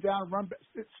jump up and down,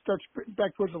 start sprinting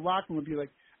back towards the locker room. It'd be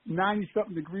like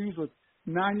 90-something degrees with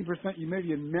 90%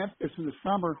 humidity in Memphis in the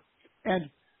summer. And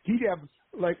he'd have,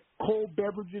 like, cold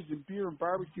beverages and beer and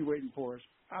barbecue waiting for us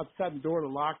outside the door of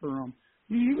the locker room.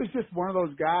 He was just one of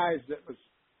those guys that was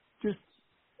just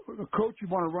a coach you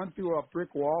want to run through a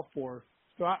brick wall for.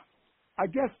 So I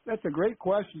guess that's a great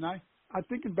question. I'm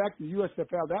thinking back to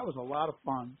USFL. That was a lot of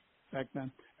fun back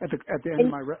then. At the end of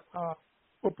my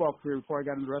football career before I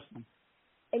got into wrestling.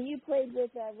 And you played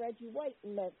with Reggie White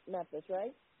in Memphis,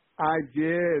 right? I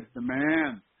did, the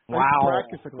man. Wow. I used to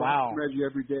practice across from Reggie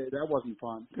every day. That wasn't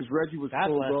fun because Reggie was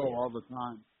full go all the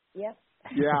time. Yep.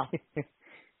 Yeah.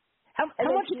 How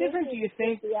much different do you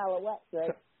think? The Alouettes,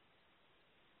 right?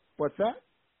 What's that?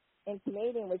 And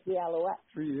Canadian was the Alouettes.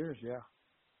 3 years, yeah.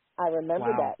 I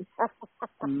remember that.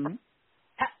 Mm-hmm.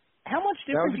 How much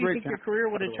different do you think your career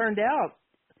would have turned out?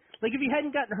 Like, if you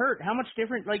hadn't gotten hurt, how much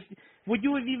different? Like, would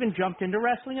you have even jumped into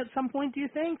wrestling at some point, do you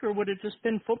think? Or would it just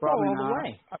been football Probably all not. the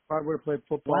way? I probably would have played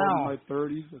football in my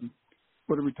 30s and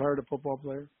would have retired a football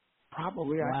player.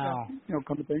 Probably. Wow.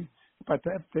 Come to think, if I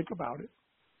think about it.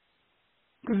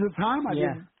 Because at the time, I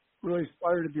didn't really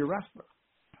aspire to be a wrestler.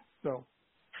 So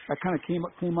that kind of came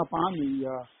up on me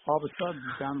all of a sudden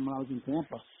down when I was in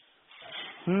Tampa.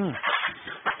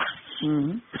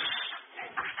 Mm-hmm.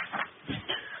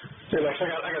 Hey, Lex,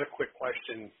 I got a quick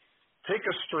question. Take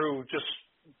us through just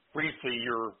briefly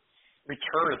your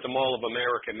return at the Mall of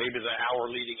America, maybe the hour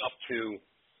leading up to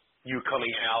you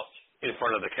coming out in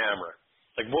front of the camera.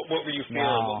 Like, what were you feeling?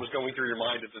 Wow. What was going through your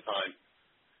mind at the time?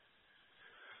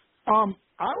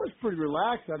 I was pretty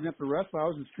relaxed. I didn't have to wrestle.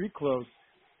 I was in street clothes.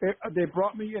 They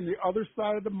brought me in the other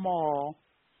side of the mall.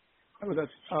 It was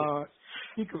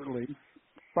secretly,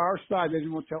 far side. They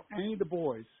didn't want to tell any of the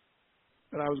boys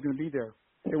that I was going to be there.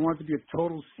 They wanted to be a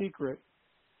total secret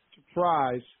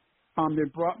surprise. They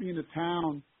brought me into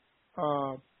town.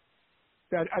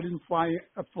 That I didn't fly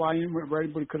in where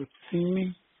everybody could have seen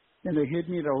me, and they hid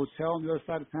me at a hotel on the other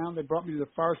side of town. They brought me to the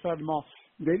far side of the mall.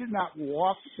 They did not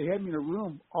walk. They had me in a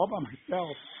room all by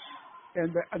myself,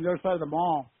 and on the other side of the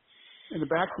mall, in the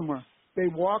back somewhere. They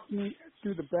walked me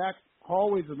through the back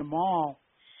hallways of the mall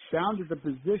down to the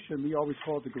position we always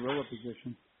called the gorilla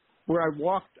position, where I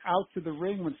walked out to the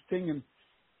ring when Sting and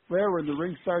Flair were in the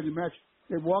ring starting the match.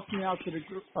 They walked me out to the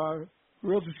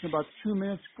gorilla position about 2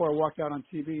 minutes before I walked out on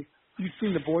TV. You've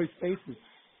seen the boys' faces.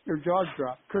 Their jaws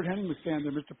dropped. Kurt Hennig was standing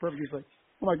there, Mr. Perfect. He's like,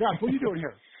 oh, my God, what are you doing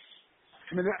here?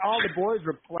 I mean, all the boys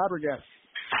were flabbergasted.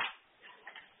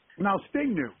 Now,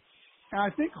 Sting knew. And I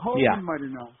think Hogan might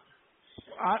have known.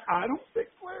 I don't think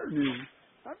Flair knew.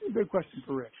 That's a good question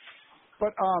for Rick.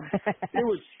 But it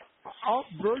was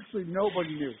virtually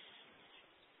nobody knew.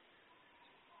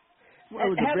 It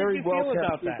was a very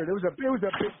well-kept secret. It was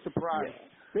a big surprise.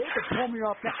 They had to pull me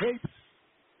off the tapes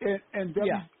and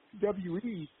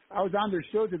WWE. I was on their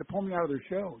shows. They had to pull me out of their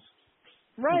shows.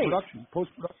 Right.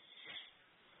 Post-production.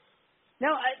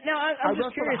 Now I'm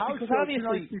just curious because obviously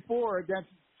 2 nights before against.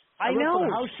 I know. I wrestled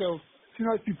a house show 2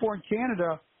 nights before in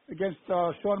Canada against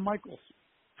Shawn Michaels.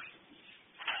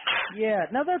 Yeah,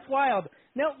 now that's wild.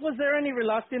 Now, was there any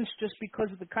reluctance just because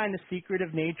of the kind of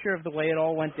secretive nature of the way it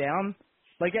all went down?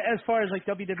 Like, as far as, like,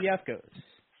 WWF goes?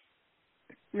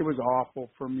 It was awful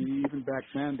for me, even back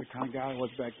then, the kind of guy I was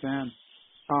back then.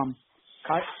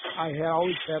 I had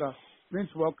always had Vince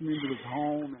welcome me into his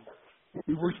home, and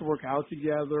we used to work out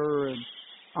together,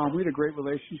 and we had a great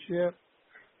relationship.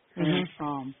 Mm-hmm.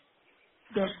 And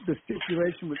the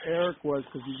stipulation with Eric was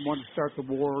because he wanted to start the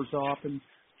wars off and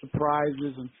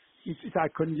surprises, and I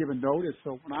couldn't give a notice.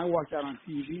 So when I walked out on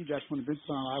TV, that's when Vince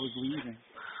found out I was leaving.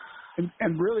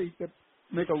 And really, to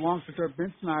make a long story short,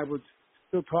 Vince and I was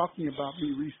still talking about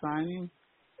me re-signing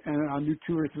and a new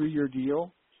 2 or 3 year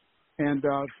deal. And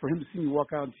for him to see me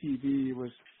walk out on TV, it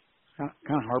was kind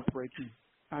of heartbreaking.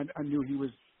 I knew he was.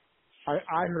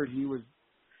 I heard he was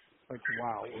like,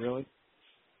 wow, really?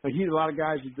 Like, he had a lot of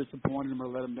guys who disappointed him or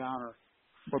let him down or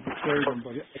betrayed him,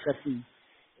 but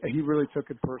he really took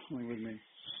it personally with me.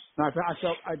 And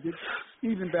I did,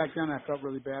 even back then I felt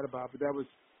really bad about it, but that was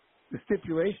the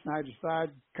stipulation. I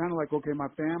decided kind of like, okay, my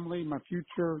family, my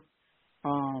future,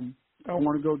 I don't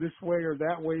want to go this way or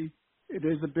that way. It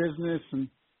is a business, and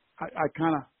I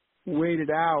kind of weighed it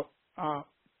out.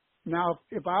 Now,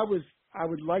 I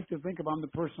would like to think if I'm the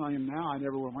person I am now, I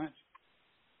never would have went.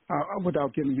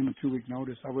 Without giving him a 2 week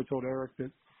notice. I would have told Eric that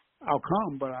I'll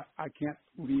come, but I can't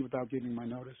leave without giving my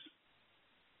notice.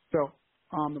 So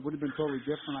it would have been totally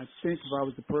different. I think if I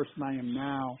was the person I am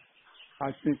now,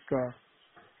 I think I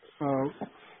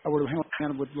would have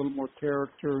handled it with a little more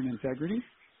character and integrity.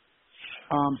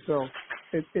 So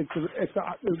I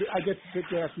guess if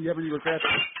you ask me, do you have any regrets?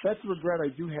 That's the regret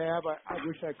I do have. I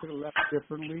wish I could have left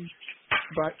differently,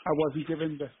 but I wasn't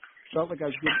given felt like I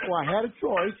was given. Well, I had a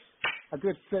choice. I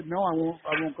could have said no, I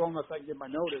won't go unless I can get my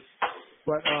notice.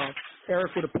 But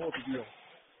Eric would have pulled the deal,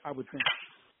 I would think.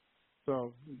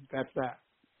 So that's that.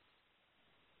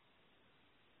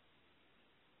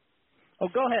 Oh,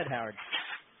 go ahead, Howard.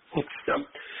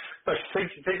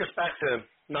 Take us back to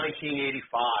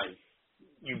 1985.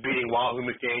 You beating Wahoo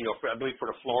McDaniel, I believe, for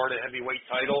the Florida heavyweight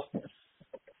title.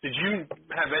 Did you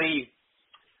have any,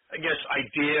 I guess,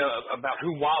 idea about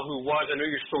who Wahoo was? I know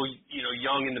you're still,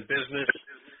 young in the business.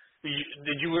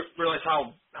 Did you realize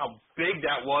how big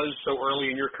that was so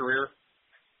early in your career?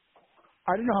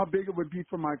 I didn't know how big it would be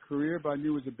for my career, but I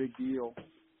knew it was a big deal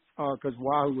because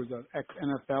Wahoo was an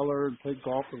ex-NFLer and played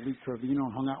golf with Lee Trevino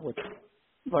and hung out with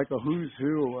like a who's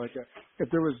who. If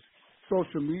there was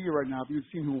social media right now, if you'd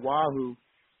seen who Wahoo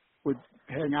would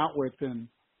hang out with in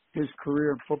his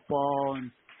career in football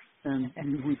and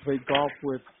who he played golf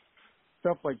with,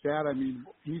 stuff like that. I mean,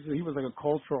 he was like a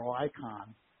cultural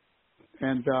icon.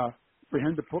 And for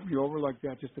him to put me over like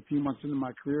that just a few months into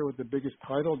my career with the biggest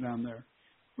title down there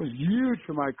was huge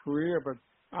for my career. But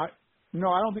I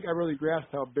don't think I really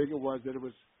grasped how big it was that it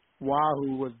was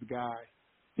Wahoo was the guy.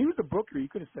 He was the booker. He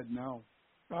could have said no.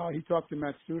 He talked to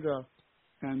Matsuda,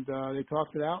 and they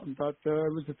talked it out and thought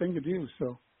it was the thing to do.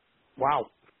 So, wow.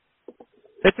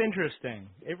 It's interesting.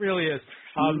 It really is.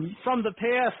 From the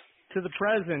past to the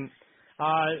present,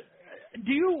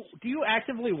 do you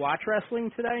actively watch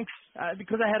wrestling today?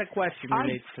 Because I had a question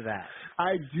related to that.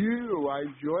 I do. I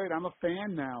enjoy it. I'm a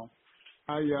fan now.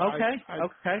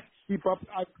 Okay. Keep up.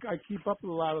 I keep up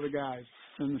with a lot of the guys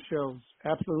in the shows.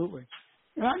 Absolutely.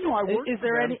 And I know I work. Is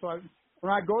there any? So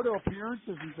when I go to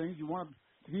appearances and things,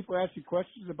 people ask you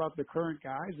questions about the current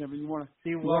guys and everything. You want to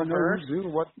know who's who,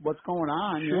 what's going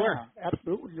on. Sure. Yeah,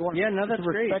 absolutely. You want that's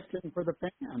respect great. him for the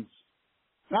fans.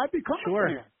 And I've become a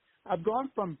fan. I've gone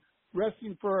from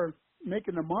wrestling for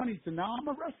making the money to now I'm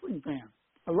a wrestling fan.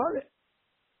 I love it.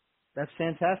 That's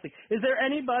fantastic. Is there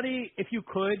anybody, if you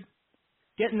could,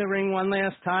 get in the ring one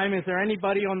last time, is there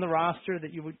anybody on the roster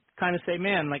that you would kind of say,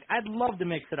 man, like, I'd love to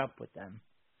mix it up with them?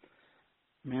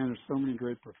 Man, there's so many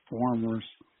great performers.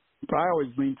 But I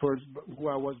always lean towards who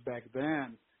I was back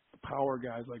then, the power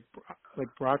guys like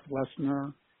Brock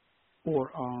Lesnar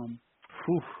or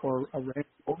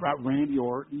Randy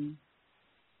Orton,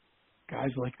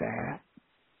 guys like that.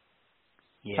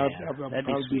 Yeah, I'd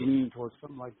probably be leaning towards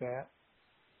something like that.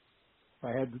 If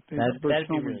I had to think, there's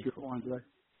so many good ones.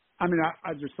 I mean,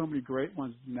 there's so many great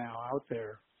ones now out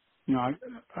there. I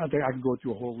think I can go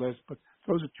through a whole list, but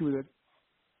those are two that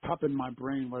pop in my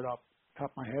brain right off the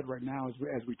top of my head right now as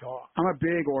we talk. I'm a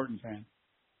big Orton fan.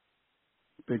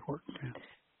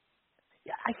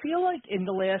 Yeah, I feel like in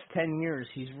the last 10 years,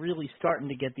 he's really starting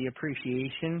to get the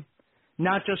appreciation,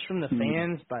 not just from the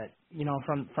fans, but,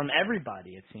 from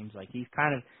everybody, it seems like. He's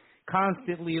kind of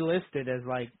constantly listed as,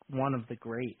 like, one of the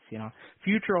greats,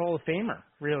 Future Hall of Famer,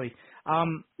 really. Oh,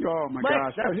 my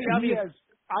gosh.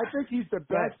 I think he's the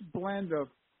best blend of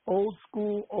old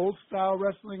school, old style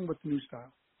wrestling with new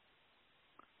style.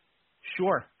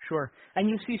 Sure. And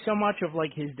you see so much of,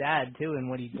 like, his dad, too, and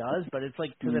what he does, but it's,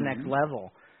 like, to the next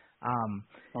level.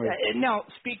 Now,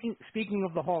 speaking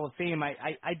of the Hall of Fame,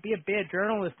 I'd be a bad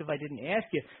journalist if I didn't ask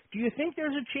you, do you think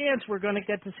there's a chance we're going to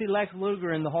get to see Lex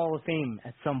Luger in the Hall of Fame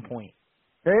at some point?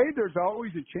 Hey, there's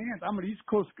always a chance. I'm an East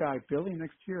Coast guy, Philly,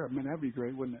 next year. I mean, that'd be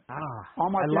great, wouldn't it? I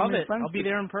love it. I'll be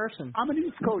there in person. I'm an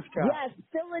East Coast guy. Yes,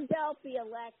 Philadelphia,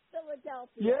 Lex.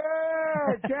 Philadelphia.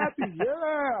 Yeah, Kathy,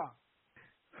 yeah.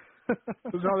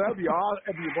 No, that'd be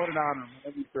awesome. What an honor.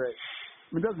 That'd be great.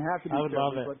 I mean, it doesn't have to be. I would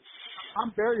love it. But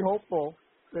I'm very hopeful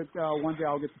that one day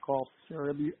I'll get the call. Sure,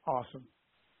 it'd be awesome.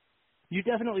 You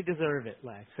definitely deserve it,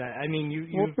 Lex. I mean,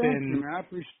 you've thank been. You, man. I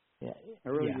appreciate. Yeah, I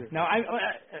really do. No,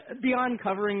 beyond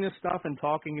covering this stuff and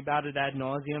talking about it ad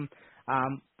nauseum,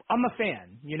 I'm a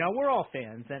fan. We're all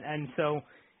fans, and so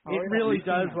it really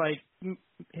does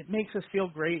it makes us feel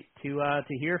great to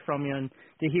hear from you and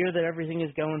to hear that everything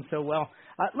is going so well.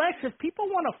 Lex, if people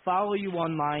want to follow you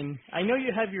online, I know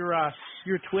you have your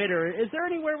Twitter. Is there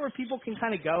anywhere where people can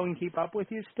kind of go and keep up with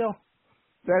you still?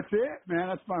 That's it, man.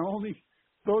 That's my only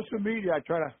social media.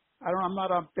 I'm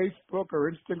not on Facebook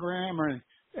or Instagram or anything.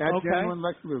 Genuine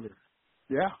Lex Luger.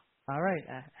 Yeah. All right.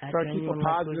 Try to keep a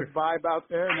positive vibe out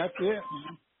there, and that's it.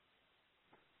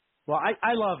 Well,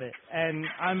 I love it, and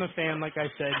I'm a fan, like I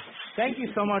said. Thank you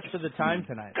so much for the time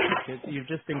tonight. You've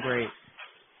just been great.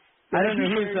 I don't know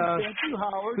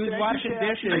who's washing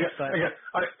dishes, but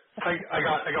I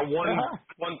got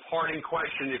one parting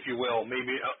question, if you will,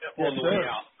 maybe on the way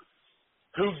out.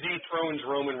 Who dethrones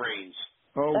Roman Reigns?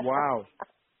 Oh, wow.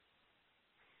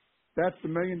 That's the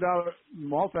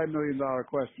multi-million-dollar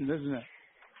question, isn't it?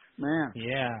 Man.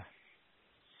 Yeah.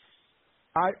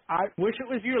 I wish it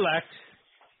was you, Lex.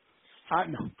 I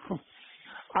know.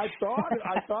 I thought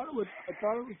it was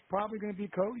probably going to be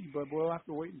Cody, but we'll have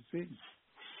to wait and see.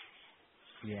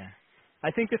 Yeah.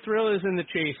 I think the thrill is in the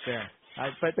chase there.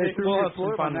 But we'll have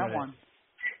some fun on that with one.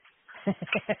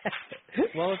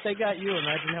 Well, if they got you,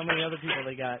 imagine how many other people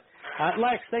they got.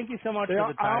 Lex, thank you so much for the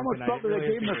I time almost tonight. felt that Really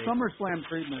they gave him the SummerSlam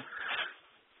treatment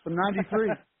from '93.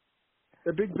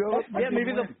 The big build-up. Yeah,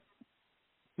 maybe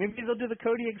they'll do the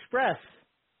Cody Express.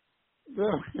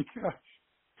 Oh my gosh.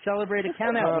 Celebrate a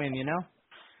count-out win, you know?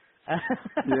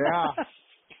 Yeah.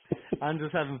 I'm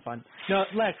just having fun. No,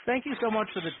 Lex, thank you so much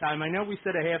for the time. I know we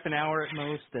said a half an hour at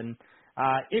most, and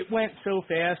it went so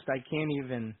fast I can't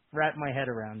even wrap my head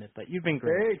around it, but you've been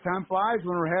great. Hey, time flies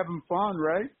when we're having fun,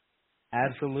 right?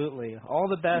 Absolutely. All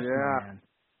the best, man.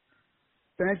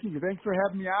 Thank you. Thanks for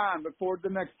having me on. Look forward to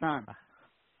the next time.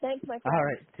 Thanks, my friend. All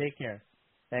right. Take care.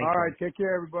 Thanks. All right. Take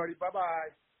care, everybody.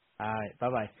 Bye-bye. All right.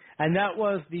 Bye-bye. And that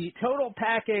was the total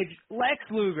package, Lex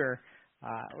Luger.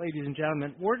 Ladies and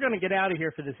gentlemen, we're going to get out of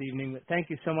here for this evening, but thank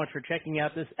you so much for checking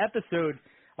out this episode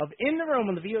of In the Room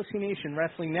on the VOC Nation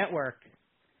Wrestling Network.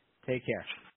 Take care.